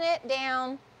 peeling it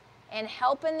down and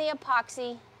helping the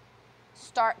epoxy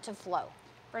start to flow.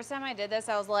 First time I did this,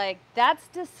 I was like, that's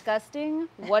disgusting.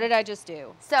 What did I just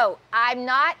do? So I'm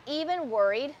not even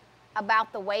worried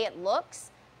about the way it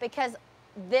looks because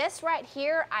this right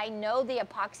here, I know the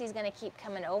epoxy is gonna keep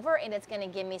coming over and it's gonna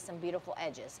give me some beautiful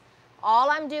edges. All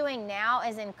I'm doing now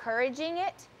is encouraging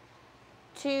it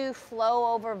to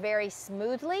flow over very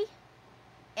smoothly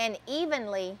and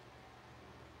evenly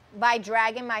by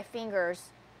dragging my fingers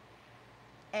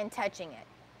and touching it.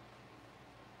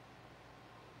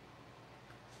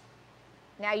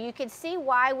 Now you can see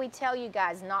why we tell you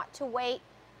guys not to wait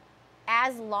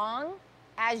as long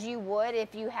as you would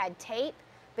if you had tape,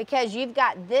 because you've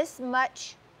got this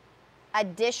much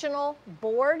additional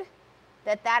board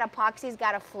that epoxy's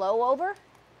got to flow over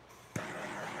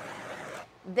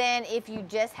than if you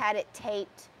just had it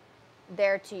taped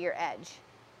there to your edge.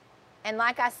 And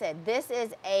like I said, this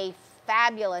is a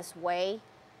fabulous way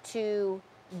to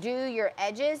do your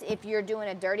edges if you're doing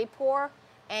a dirty pour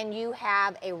and you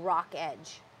have a rock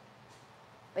edge,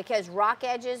 because rock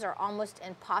edges are almost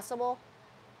impossible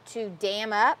to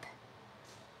dam up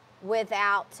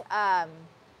without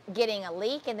getting a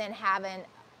leak and then having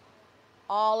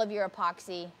all of your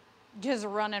epoxy Just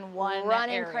running one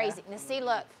running area. crazy. Now see,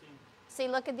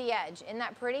 look at the edge. Isn't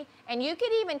that pretty? And you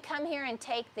could even come here and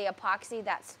take the epoxy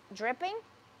that's dripping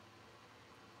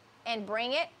and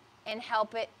bring it and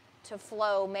help it to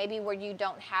flow maybe where you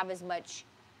don't have as much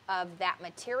of that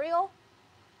material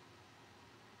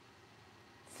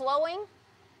flowing,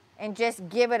 and just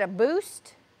give it a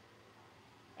boost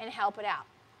and help it out.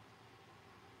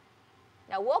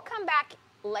 Now we'll come back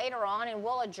later on and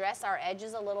we'll address our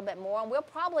edges a little bit more, and we'll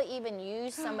probably even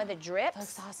use some of the drips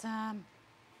Looks awesome.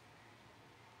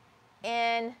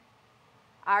 in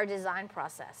our design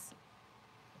process.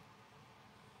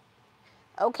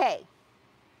 Okay.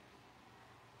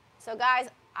 So guys,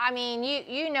 I mean,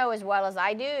 you know as well as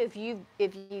I do, if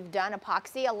you've done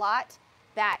epoxy a lot,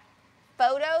 that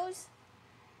photos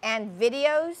and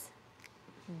videos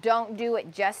don't do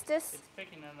it justice. It's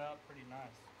picking it up pretty nice.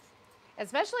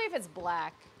 Especially if it's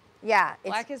black. Yeah,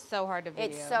 Black is so hard to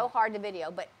video. it's so hard to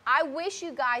video, but I wish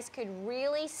you guys could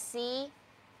really see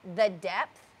the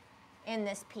depth in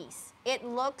this piece. It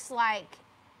looks like,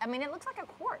 I mean, it looks like a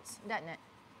quartz, doesn't it?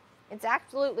 It's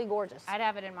absolutely gorgeous. I'd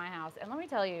have it in my house. And let me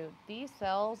tell you, these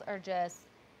cells are just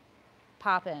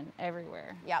popping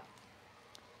everywhere. Yep.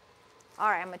 All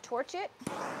right, I'm gonna torch it.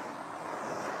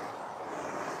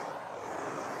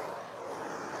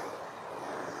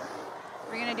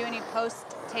 Are you gonna do any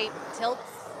post-tape tilts?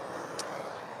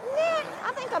 Nah,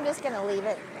 I think I'm just gonna leave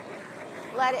it.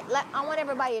 I want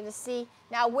everybody to see.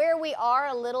 Now where we are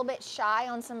a little bit shy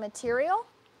on some material,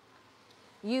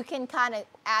 you can kind of,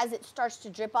 as it starts to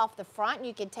drip off the front,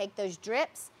 you can take those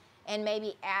drips and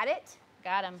maybe add it.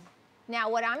 Got him. Now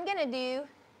what I'm gonna do,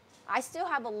 I still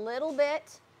have a little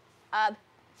bit of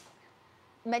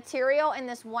material in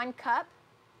this 1 cup.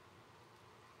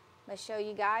 I'm gonna show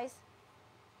you guys.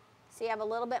 See, I have a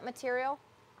little bit material.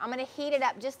 I'm gonna heat it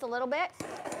up just a little bit.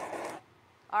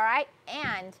 All right,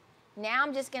 and now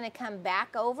I'm just gonna come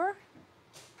back over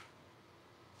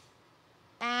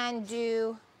and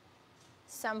do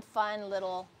some fun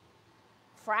little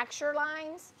fracture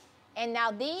lines. And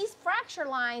now these fracture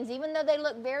lines, even though they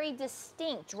look very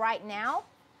distinct right now,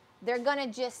 they're gonna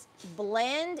just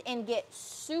blend and get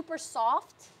super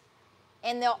soft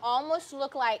and they'll almost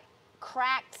look like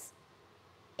cracks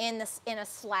in a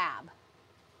slab.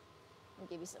 I'll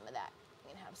give you some of that.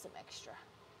 You can have some extra.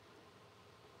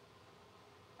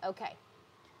 Okay.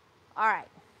 All right.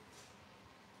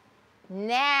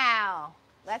 Now,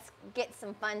 let's get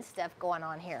some fun stuff going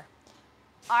on here.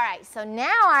 All right, so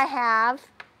now I have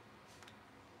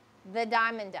the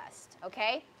diamond dust,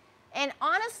 okay? And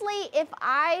honestly, if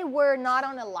I were not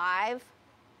on a live,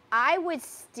 I would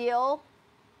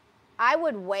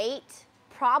wait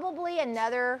probably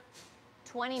another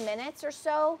 20 minutes or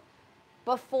so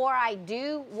before I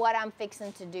do what I'm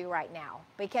fixing to do right now,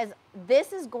 because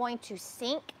this is going to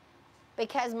sink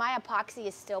because my epoxy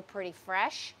is still pretty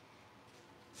fresh.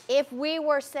 If we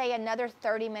were, say, another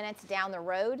 30 minutes down the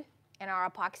road and our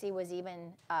epoxy was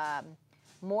even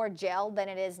more gel than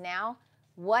it is now,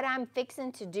 what I'm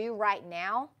fixing to do right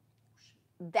now,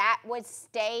 that would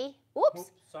stay, oops.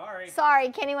 Sorry,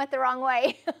 Kenny went the wrong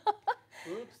way.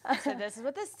 Oops. So this is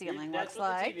what the ceiling looks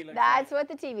like. That's what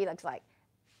the TV looks like.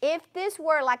 If this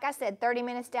were, like I said, 30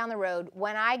 minutes down the road,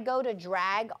 when I go to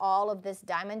drag all of this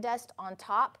diamond dust on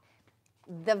top,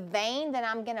 the vein that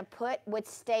I'm gonna put would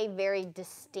stay very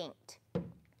distinct.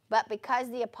 But because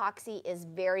the epoxy is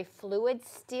very fluid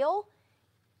still,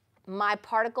 my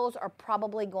particles are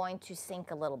probably going to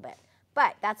sink a little bit.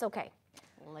 But that's okay.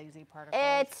 Lazy particles.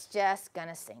 It's just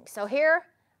gonna sink. So here,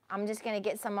 I'm just gonna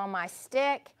get some on my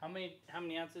stick. How many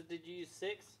ounces did you use?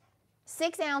 6?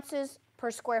 6 ounces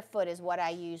per square foot is what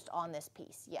I used on this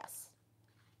piece, yes.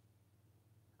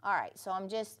 All right, so I'm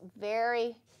just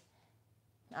very,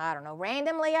 I don't know,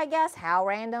 randomly, I guess. How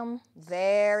random?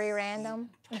 Very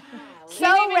random.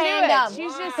 So random.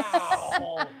 She's just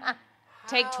Wow.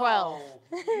 take 12.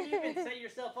 You even set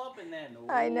yourself up and then. Ooh.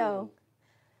 I know.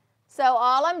 So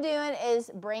all I'm doing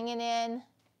is bringing in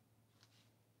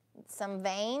some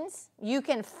veins. You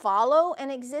can follow an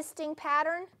existing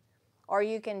pattern, or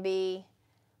you can be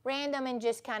random and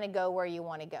just kind of go where you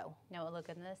want to go. No, look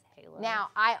at this halo. Now,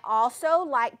 I also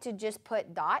like to just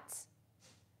put dots.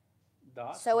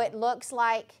 Dots? So it looks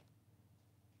like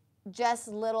just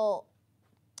little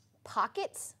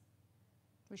pockets.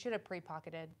 We should have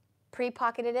pre-pocketed.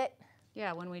 Pre-pocketed it?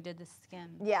 Yeah, when we did the skin.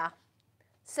 Yeah.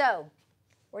 So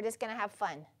we're just going to have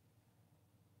fun.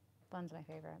 Fun's my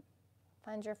favorite.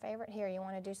 Fun's your favorite? Here, you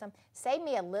want to do some? Save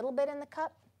me a little bit in the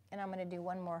cup, and I'm going to do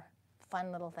one more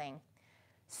fun little thing.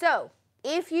 So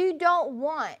if you don't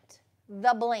want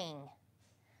the bling,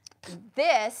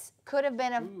 this could have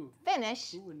been a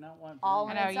finish Who would not want all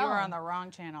bling? on I know, its you were own. on the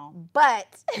wrong channel.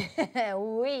 But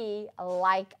we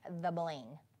like the bling.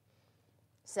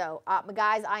 So,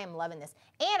 guys, I am loving this.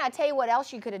 And I tell you what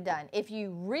else you could have done. If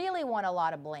you really want a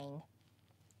lot of bling,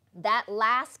 that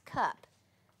last cup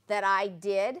that I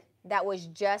did, that was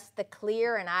just the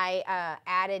clear, and I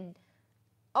added,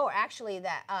 oh, actually,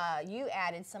 that you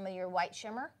added some of your white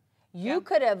shimmer. You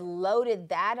could have loaded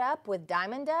that up with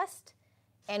diamond dust,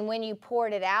 and when you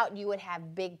poured it out, you would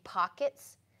have big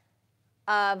pockets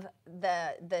of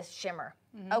the shimmer.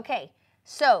 Mm-hmm. Okay,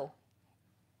 so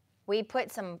we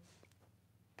put some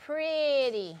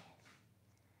pretty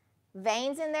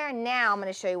veins in there. Now I'm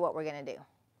going to show you what we're going to do.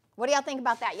 What do y'all think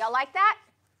about that? Y'all like that?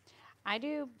 I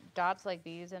do dots like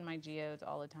these in my geodes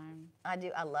all the time. I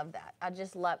do. I love that. I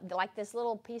just love, like this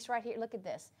little piece right here. Look at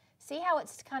this. See how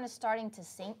it's kind of starting to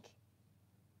sink?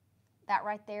 That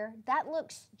right there. That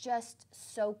looks just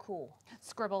so cool.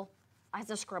 Scribble. It's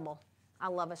a scribble. I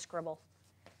love a scribble.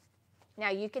 Now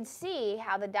you can see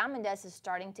how the diamond dust is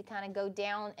starting to kind of go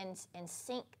down and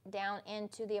sink down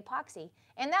into the epoxy.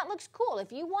 And that looks cool.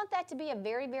 If you want that to be a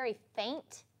very, very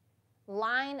faint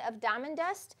line of diamond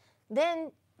dust,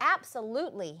 then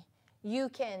absolutely you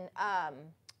can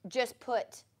just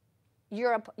put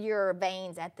your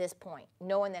veins at this point,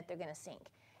 knowing that they're going to sink.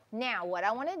 Now what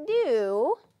I want to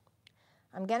do,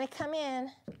 I'm going to come in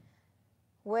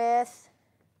with,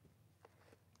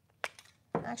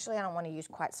 actually I don't want to use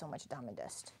quite so much diamond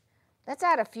dust. Let's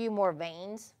add a few more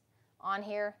veins on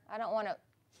here. I don't want to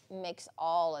mix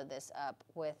all of this up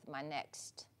with my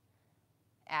next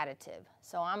additive.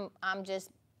 So I'm just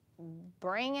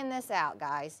bringing this out,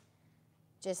 guys.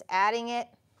 Just adding it.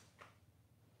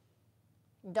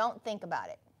 Don't think about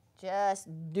it. Just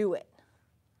do it.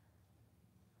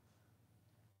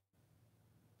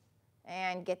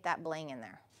 And get that bling in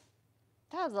there.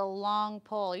 That was a long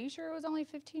pull. Are you sure it was only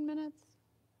 15 minutes?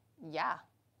 Yeah,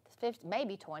 50,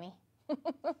 maybe 20.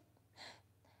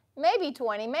 Maybe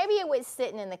 20. Maybe it was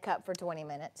sitting in the cup for 20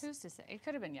 minutes. Who's to say? It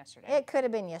could have been yesterday. It could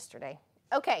have been yesterday.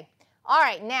 Okay, all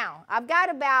right, now I've got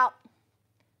about,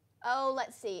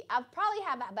 let's see. I probably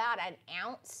have about an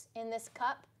ounce in this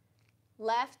cup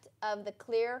left of the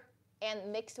clear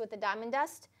and mixed with the diamond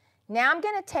dust. Now I'm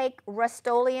gonna take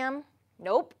Rust-Oleum.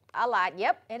 Nope, I lied.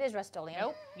 Yep, it is Rust-Oleum.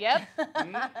 Nope. Yep.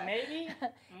 Maybe?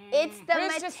 It's the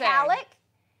Who's to say? metallic,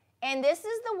 and this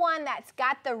is the one that's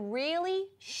got the really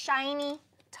shiny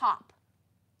top,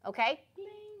 okay? Bling.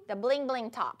 The bling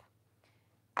bling top.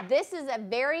 This is a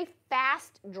very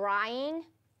fast drying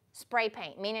spray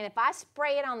paint, meaning if I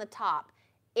spray it on the top,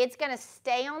 it's gonna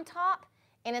stay on top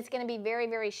and it's gonna be very,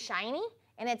 very shiny,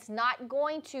 and it's not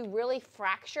going to really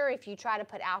fracture if you try to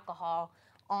put alcohol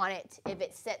on it if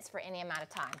it sits for any amount of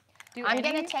time. I'm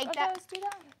gonna take that. Do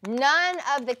that? None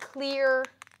of the clear,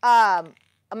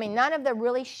 none of the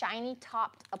really shiny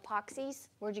topped epoxies.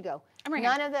 Where'd you go? I'm right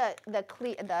None of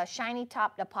the shiny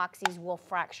topped epoxies will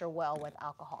fracture well with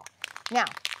alcohol. Now,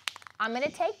 I'm gonna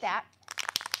take that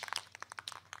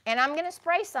and I'm gonna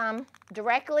spray some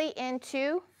directly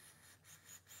into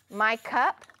my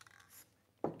cup.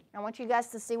 I want you guys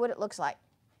to see what it looks like.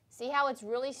 See how it's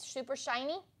really super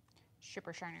shiny?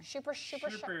 Super shiner. Super shiny?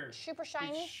 It's super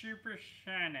shiny.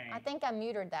 I think I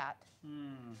muted that.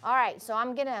 All right, so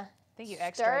I'm gonna I think you stir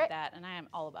extra it. that, and I am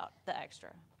all about the extra.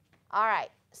 All right,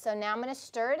 so now I'm gonna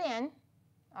stir it in.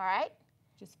 All right,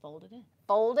 Just fold it in.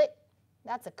 fold it.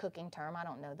 That's a cooking term, I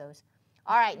don't know those.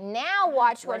 All right, now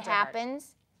watch what Words are hard.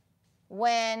 happens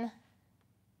when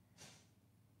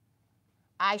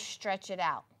I stretch it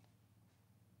out.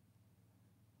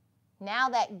 Now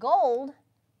that gold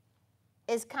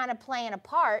is kind of playing a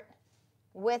part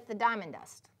with the diamond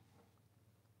dust.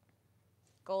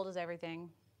 Gold is everything.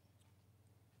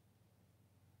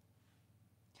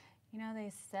 You know,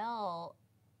 they sell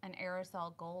an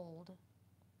aerosol gold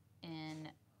in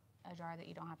a jar that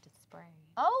you don't have to spray.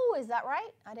 Oh, is that right?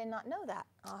 I did not know that.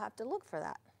 I'll have to look for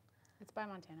that. It's by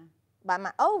Montana.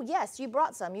 Oh, yes, you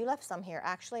brought some. You left some here.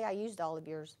 Actually, I used all of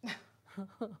yours.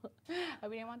 Oh,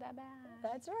 we didn't want that bad.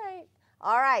 That's right.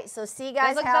 All right, so see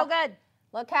guys Those look how so good.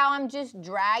 look how I'm just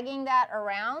dragging that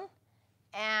around,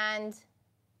 and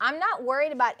I'm not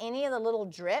worried about any of the little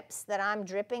drips that I'm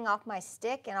dripping off my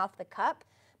stick and off the cup,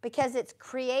 because it's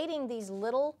creating these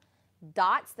little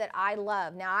dots that I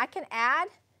love. Now I can add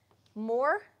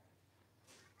more.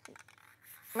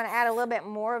 I'm gonna add a little bit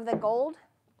more of the gold.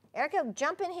 Erica,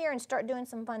 jump in here and start doing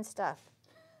some fun stuff.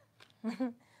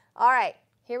 All right,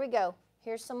 here we go.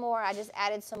 Here's some more. I just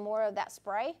added some more of that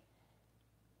spray.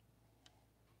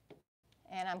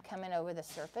 And I'm coming over the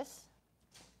surface.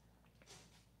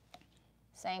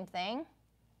 Same thing.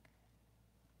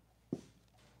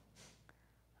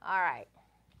 All right.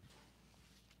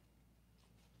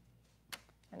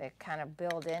 I'm going to kind of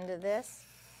build into this.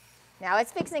 Now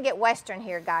it's fixing to get Western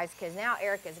here, guys, because now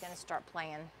Erica's going to start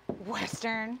playing.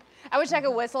 Western. I wish I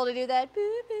could whistle to do that.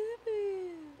 Boo, boo, boo.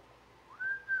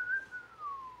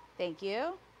 Thank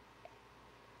you.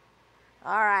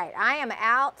 All right, I am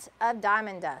out of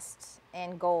diamond dust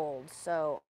and gold,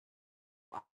 so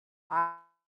all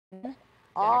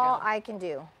I can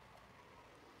do.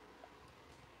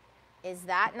 Is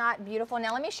that not beautiful?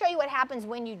 Now let me show you what happens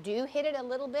when you do hit it a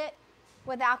little bit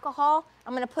with alcohol.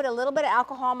 I'm gonna put a little bit of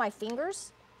alcohol on my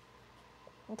fingers,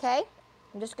 okay?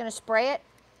 I'm just gonna spray it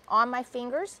on my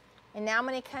fingers, and now I'm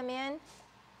gonna come in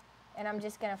and I'm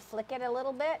just gonna flick it a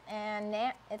little bit, and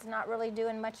it's not really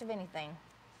doing much of anything.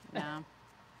 No.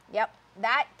 Yep,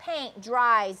 that paint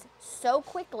dries so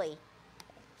quickly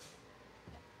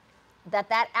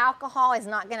that alcohol is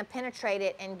not gonna penetrate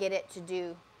it and get it to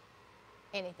do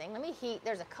anything. Let me heat,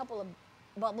 there's a couple of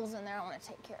bubbles in there I wanna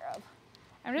take care of.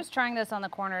 I'm just trying this on the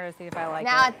corner to see if I like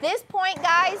Now it. at this point,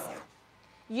 guys,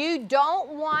 you don't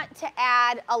want to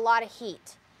add a lot of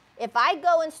heat. If I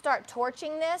go and start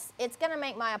torching this, it's gonna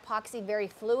make my epoxy very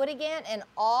fluid again, and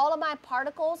all of my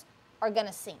particles are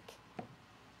gonna sink.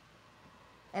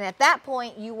 And at that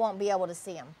point, you won't be able to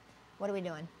see them. What are we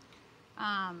doing?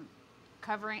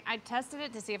 Covering, I tested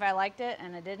it to see if I liked it,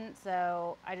 and it didn't,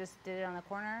 so I just did it on the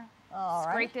corner. All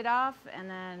right. Scraped it off, and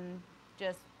then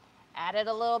just added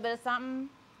a little bit of something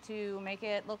to make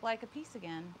it look like a piece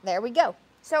again. There we go.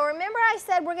 So remember I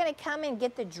said we're gonna come and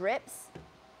get the drips?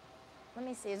 Let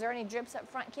me see, is there any drips up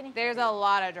front, Kenny? There's a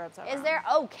lot of drips. Is there?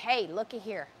 Okay, looky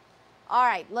here. All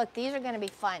right, look, these are gonna be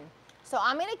fun. So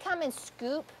I'm gonna come and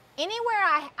scoop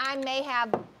anywhere I may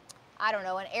have, I don't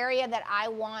know, an area that I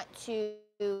want to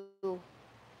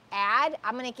add.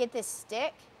 I'm gonna get this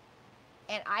stick,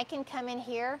 and I can come in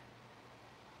here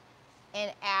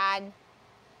and add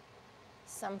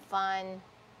some fun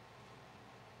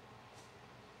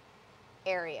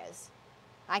areas.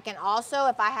 I can also,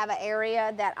 if I have an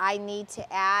area that I need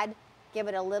to add, give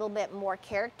it a little bit more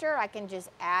character, I can just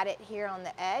add it here on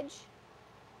the edge.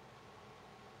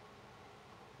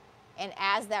 And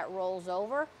as that rolls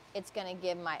over, it's gonna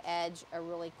give my edge a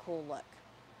really cool look.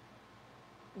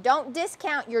 Don't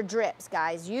discount your drips,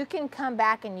 guys. You can come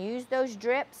back and use those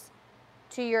drips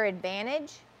to your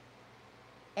advantage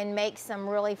and make some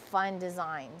really fun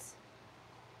designs.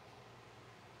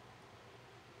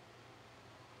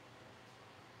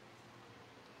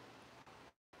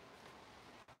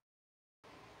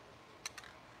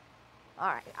 All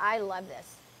right, I love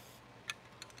this.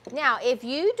 Now, if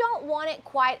you don't want it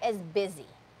quite as busy,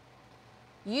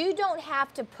 you don't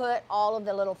have to put all of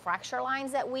the little fracture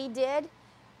lines that we did.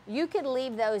 You could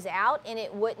leave those out and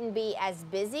it wouldn't be as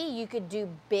busy. You could do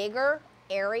bigger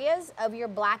areas of your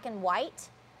black and white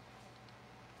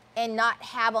and not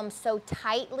have them so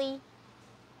tightly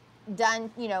done,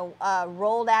 you know,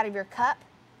 rolled out of your cup.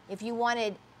 If you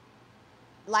wanted,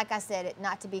 like I said, it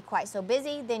not to be quite so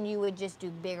busy, then you would just do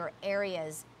bigger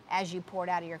areas as you poured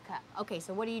out of your cup. Okay,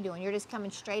 so what are you doing? You're just coming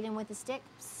straight in with the stick?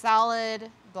 Solid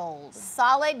gold.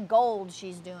 Solid gold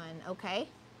she's doing, okay.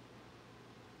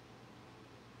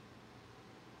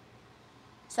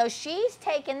 So she's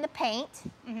taken the paint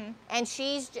and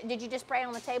she's, did you just spray it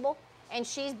on the table? And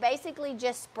she's basically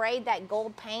just sprayed that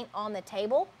gold paint on the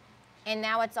table and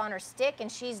now it's on her stick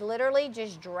and she's literally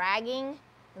just dragging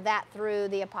that through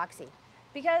the epoxy.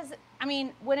 Because, I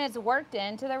mean, when it's worked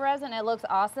into the resin, it looks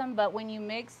awesome, but when you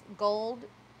mix gold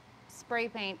spray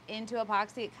paint into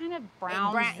epoxy, it kind of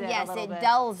browns it yes, a little bit. it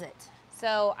dulls it.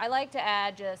 So I like to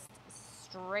add just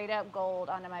straight up gold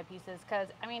onto my pieces because,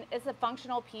 I mean, it's a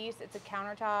functional piece. It's a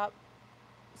countertop.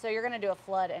 So you're going to do a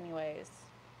flood anyways,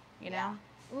 you know?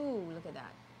 Ooh, look at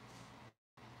that.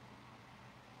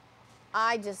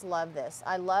 I just love this.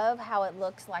 I love how it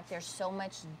looks like there's so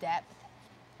much depth.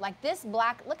 Like this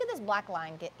black, look at this black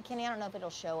line. Kenny, I don't know if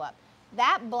it'll show up.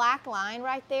 That black line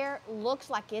right there looks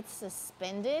like it's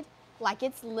suspended, like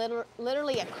it's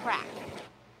literally a crack.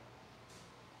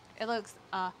 It looks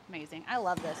amazing. I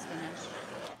love this finish.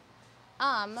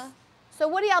 So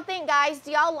what do y'all think, guys?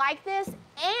 Do y'all like this?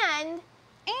 And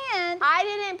I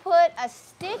didn't put a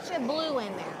stitch of blue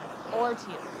in there. Or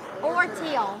teal. Or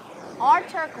teal. Or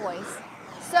turquoise.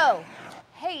 So,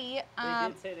 hey, they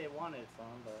did say they wanted some,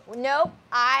 but nope.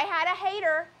 I had a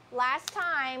hater last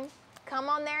time come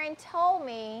on there and told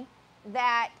me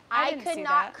that I could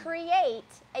not create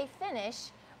a finish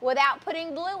without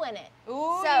putting blue in it.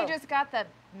 Ooh, so, you just got the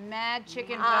mad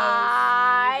chicken pose.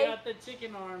 you got the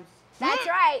chicken arms. That's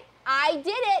right. I did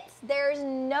it. There's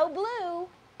no blue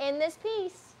in this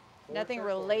piece. Nothing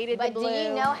related but to blue. Do you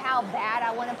know how bad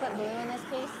I want to put blue in this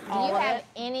piece? Do you have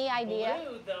any idea?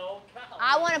 Blue, though.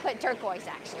 I want to put turquoise,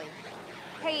 actually.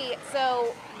 Hey,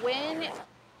 so when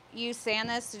you sand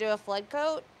this to do a flood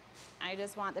coat, I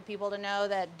just want the people to know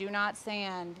that do not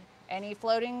sand any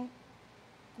floating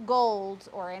gold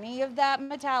or any of that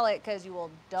metallic because you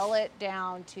will dull it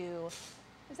down to,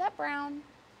 is that brown?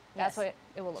 That's what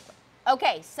it will look like.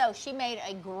 Okay, so she made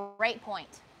a great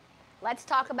point. Let's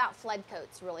talk about flood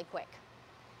coats really quick.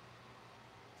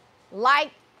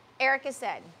 Like Erica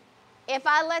said, if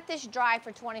I let this dry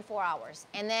for 24 hours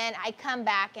and then I come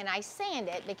back and I sand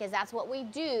it, because that's what we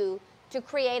do to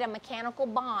create a mechanical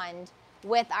bond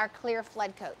with our clear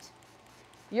flood coat,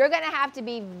 you're gonna have to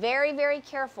be very, very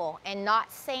careful and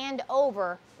not sand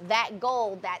over that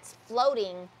gold that's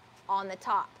floating on the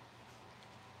top.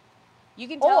 You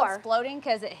can tell it's floating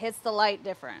because it hits the light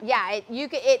different. Yeah,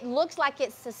 it looks like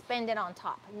it's suspended on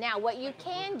top. Now, what you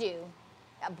can do,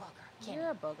 a booger.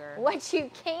 You're a booger. What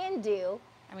you can do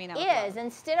is,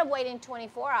 instead of waiting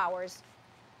 24 hours,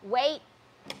 wait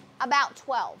about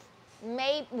 12.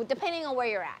 Depending on where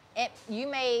you're at. You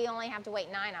may only have to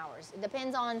wait 9 hours. It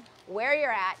depends on where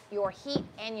you're at, your heat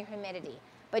and your humidity.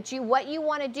 But what you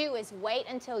want to do is wait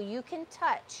until you can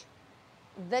touch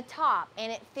the top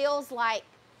and it feels like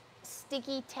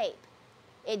sticky tape.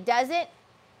 It doesn't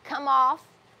come off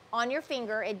on your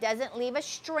finger. It doesn't leave a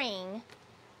string.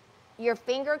 Your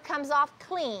finger comes off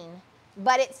clean,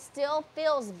 but it still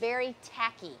feels very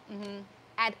tacky.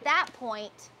 At that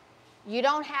point, you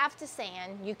don't have to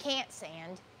sand. You can't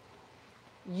sand.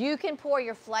 You can pour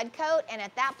your flood coat, and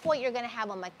at that point, you're going to have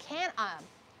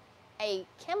a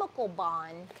chemical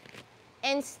bond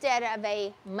instead of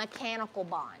a mechanical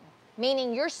bond.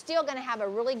 Meaning you're still going to have a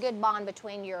really good bond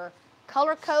between your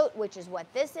color coat, which is what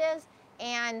this is,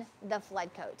 and the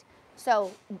flood coat.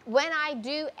 So when I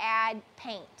do add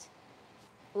paint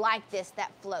like this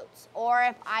that floats, or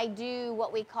if I do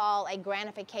what we call a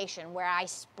granification, where I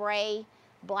spray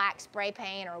black spray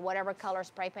paint or whatever color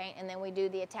spray paint, and then we do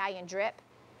the Italian drip,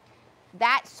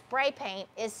 that spray paint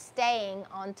is staying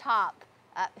on top.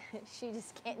 She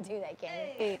just can't do that, can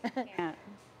you? Can't.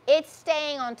 It's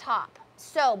staying on top.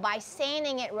 So by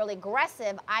sanding it really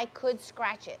aggressive, I could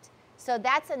scratch it. So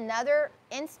that's another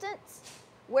instance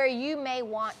where you may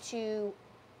want to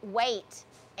wait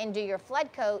and do your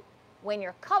flood coat when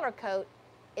your color coat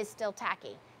is still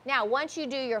tacky. Now, once you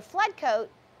do your flood coat,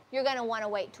 you're gonna wanna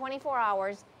wait 24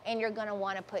 hours and you're gonna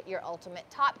wanna put your ultimate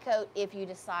top coat if you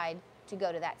decide to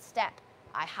go to that step.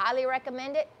 I highly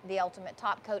recommend it. The ultimate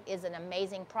top coat is an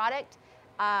amazing product.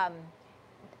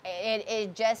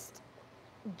 It just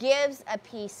gives a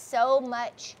piece so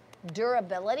much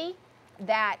durability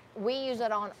that we use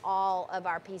it on all of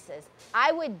our pieces.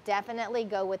 I would definitely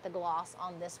go with the gloss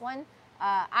on this one.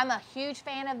 I'm a huge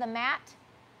fan of the matte,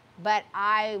 but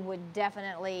I would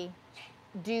definitely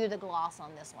do the gloss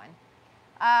on this one.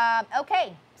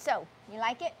 Okay, so you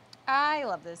like it? I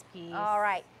love this piece. All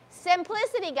right.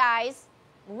 Simplicity, guys.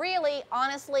 Really,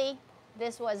 honestly,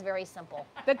 this was very simple.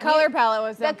 The color palette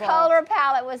was simple. The color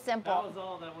palette was simple. That was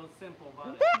all that was simple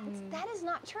about it. That is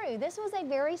not true. This was a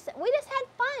very, we just had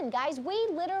fun, guys. We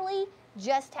literally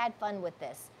just had fun with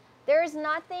this. There's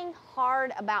nothing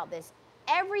hard about this.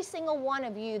 Every single one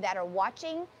of you that are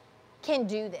watching can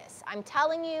do this. I'm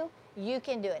telling you, you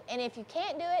can do it. And if you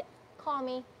can't do it, call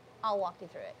me. I'll walk you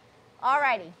through it. All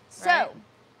righty. So, Right.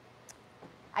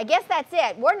 I guess that's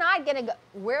it. We're not gonna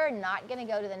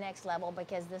go to the next level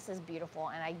because this is beautiful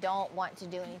and I don't want to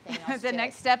do anything else. The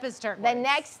next step is turquoise. The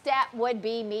next step would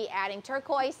be me adding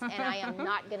turquoise and I am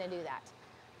not gonna do that.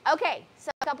 Okay,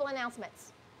 so a couple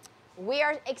announcements. We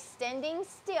are extending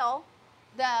still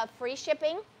the free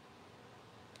shipping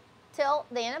till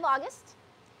the end of August.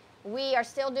 We are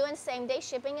still doing same day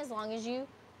shipping as long as you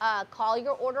call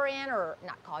your order in, or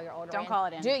not call your order in. Don't call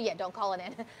it in. Don't call it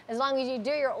in. As long as you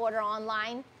do your order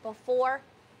online before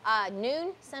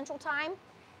noon Central Time.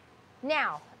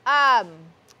 Now, I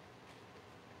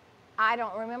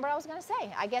don't remember what I was going to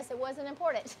say. I guess it wasn't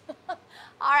important. All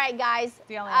right, guys.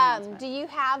 The only announcement. Do you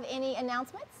have any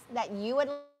announcements that you would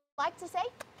like to say?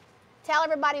 Tell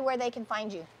everybody where they can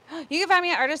find you. You can find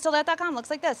me at artisttilldeath.com.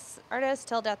 Looks like this,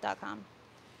 artisttilldeath.com.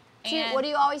 What do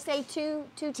you always say? Two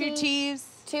T's.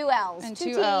 Two L's. And two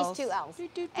two T's, L's. two L's.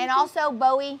 And also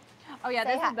Bowie. Oh yeah,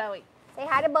 Say this hi. is Bowie. Say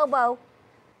hi to Bobo. All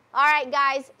right,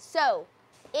 guys. So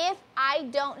if I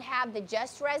don't have the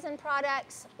Just Resin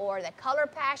products or the Color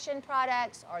Passion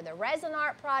products or the Resin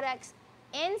Art products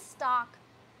in stock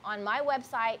on my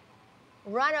website,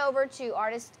 run over to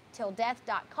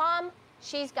artisttilldeath.com.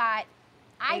 She's got,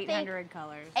 I 800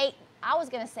 colors. I was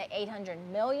going to say 800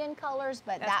 million colors,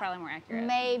 but That's probably more accurate.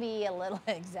 Maybe a little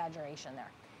exaggeration there.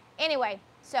 Anyway,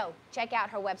 so check out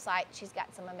her website. She's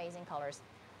got some amazing colors.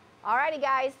 All righty,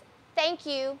 guys. Thank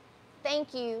you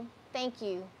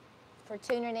for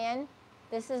tuning in.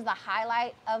 This is the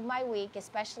highlight of my week,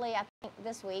 especially I think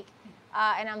this week.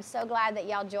 And I'm so glad that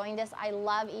y'all joined us. I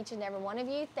love each and every one of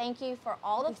you. Thank you for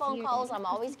all the phone calls I'm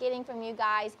always getting from you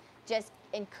guys, just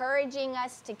encouraging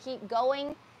us to keep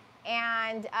going,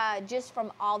 and just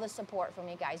from all the support from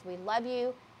you guys. We love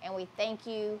you, and we thank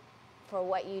you for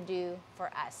what you do for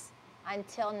us.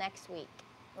 Until next week,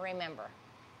 remember,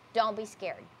 don't be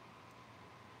scared.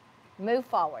 Move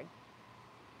forward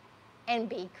and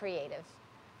be creative.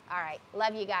 All right,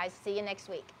 love you guys. See you next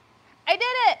week. I did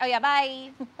it. Oh yeah,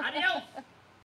 bye. Adios.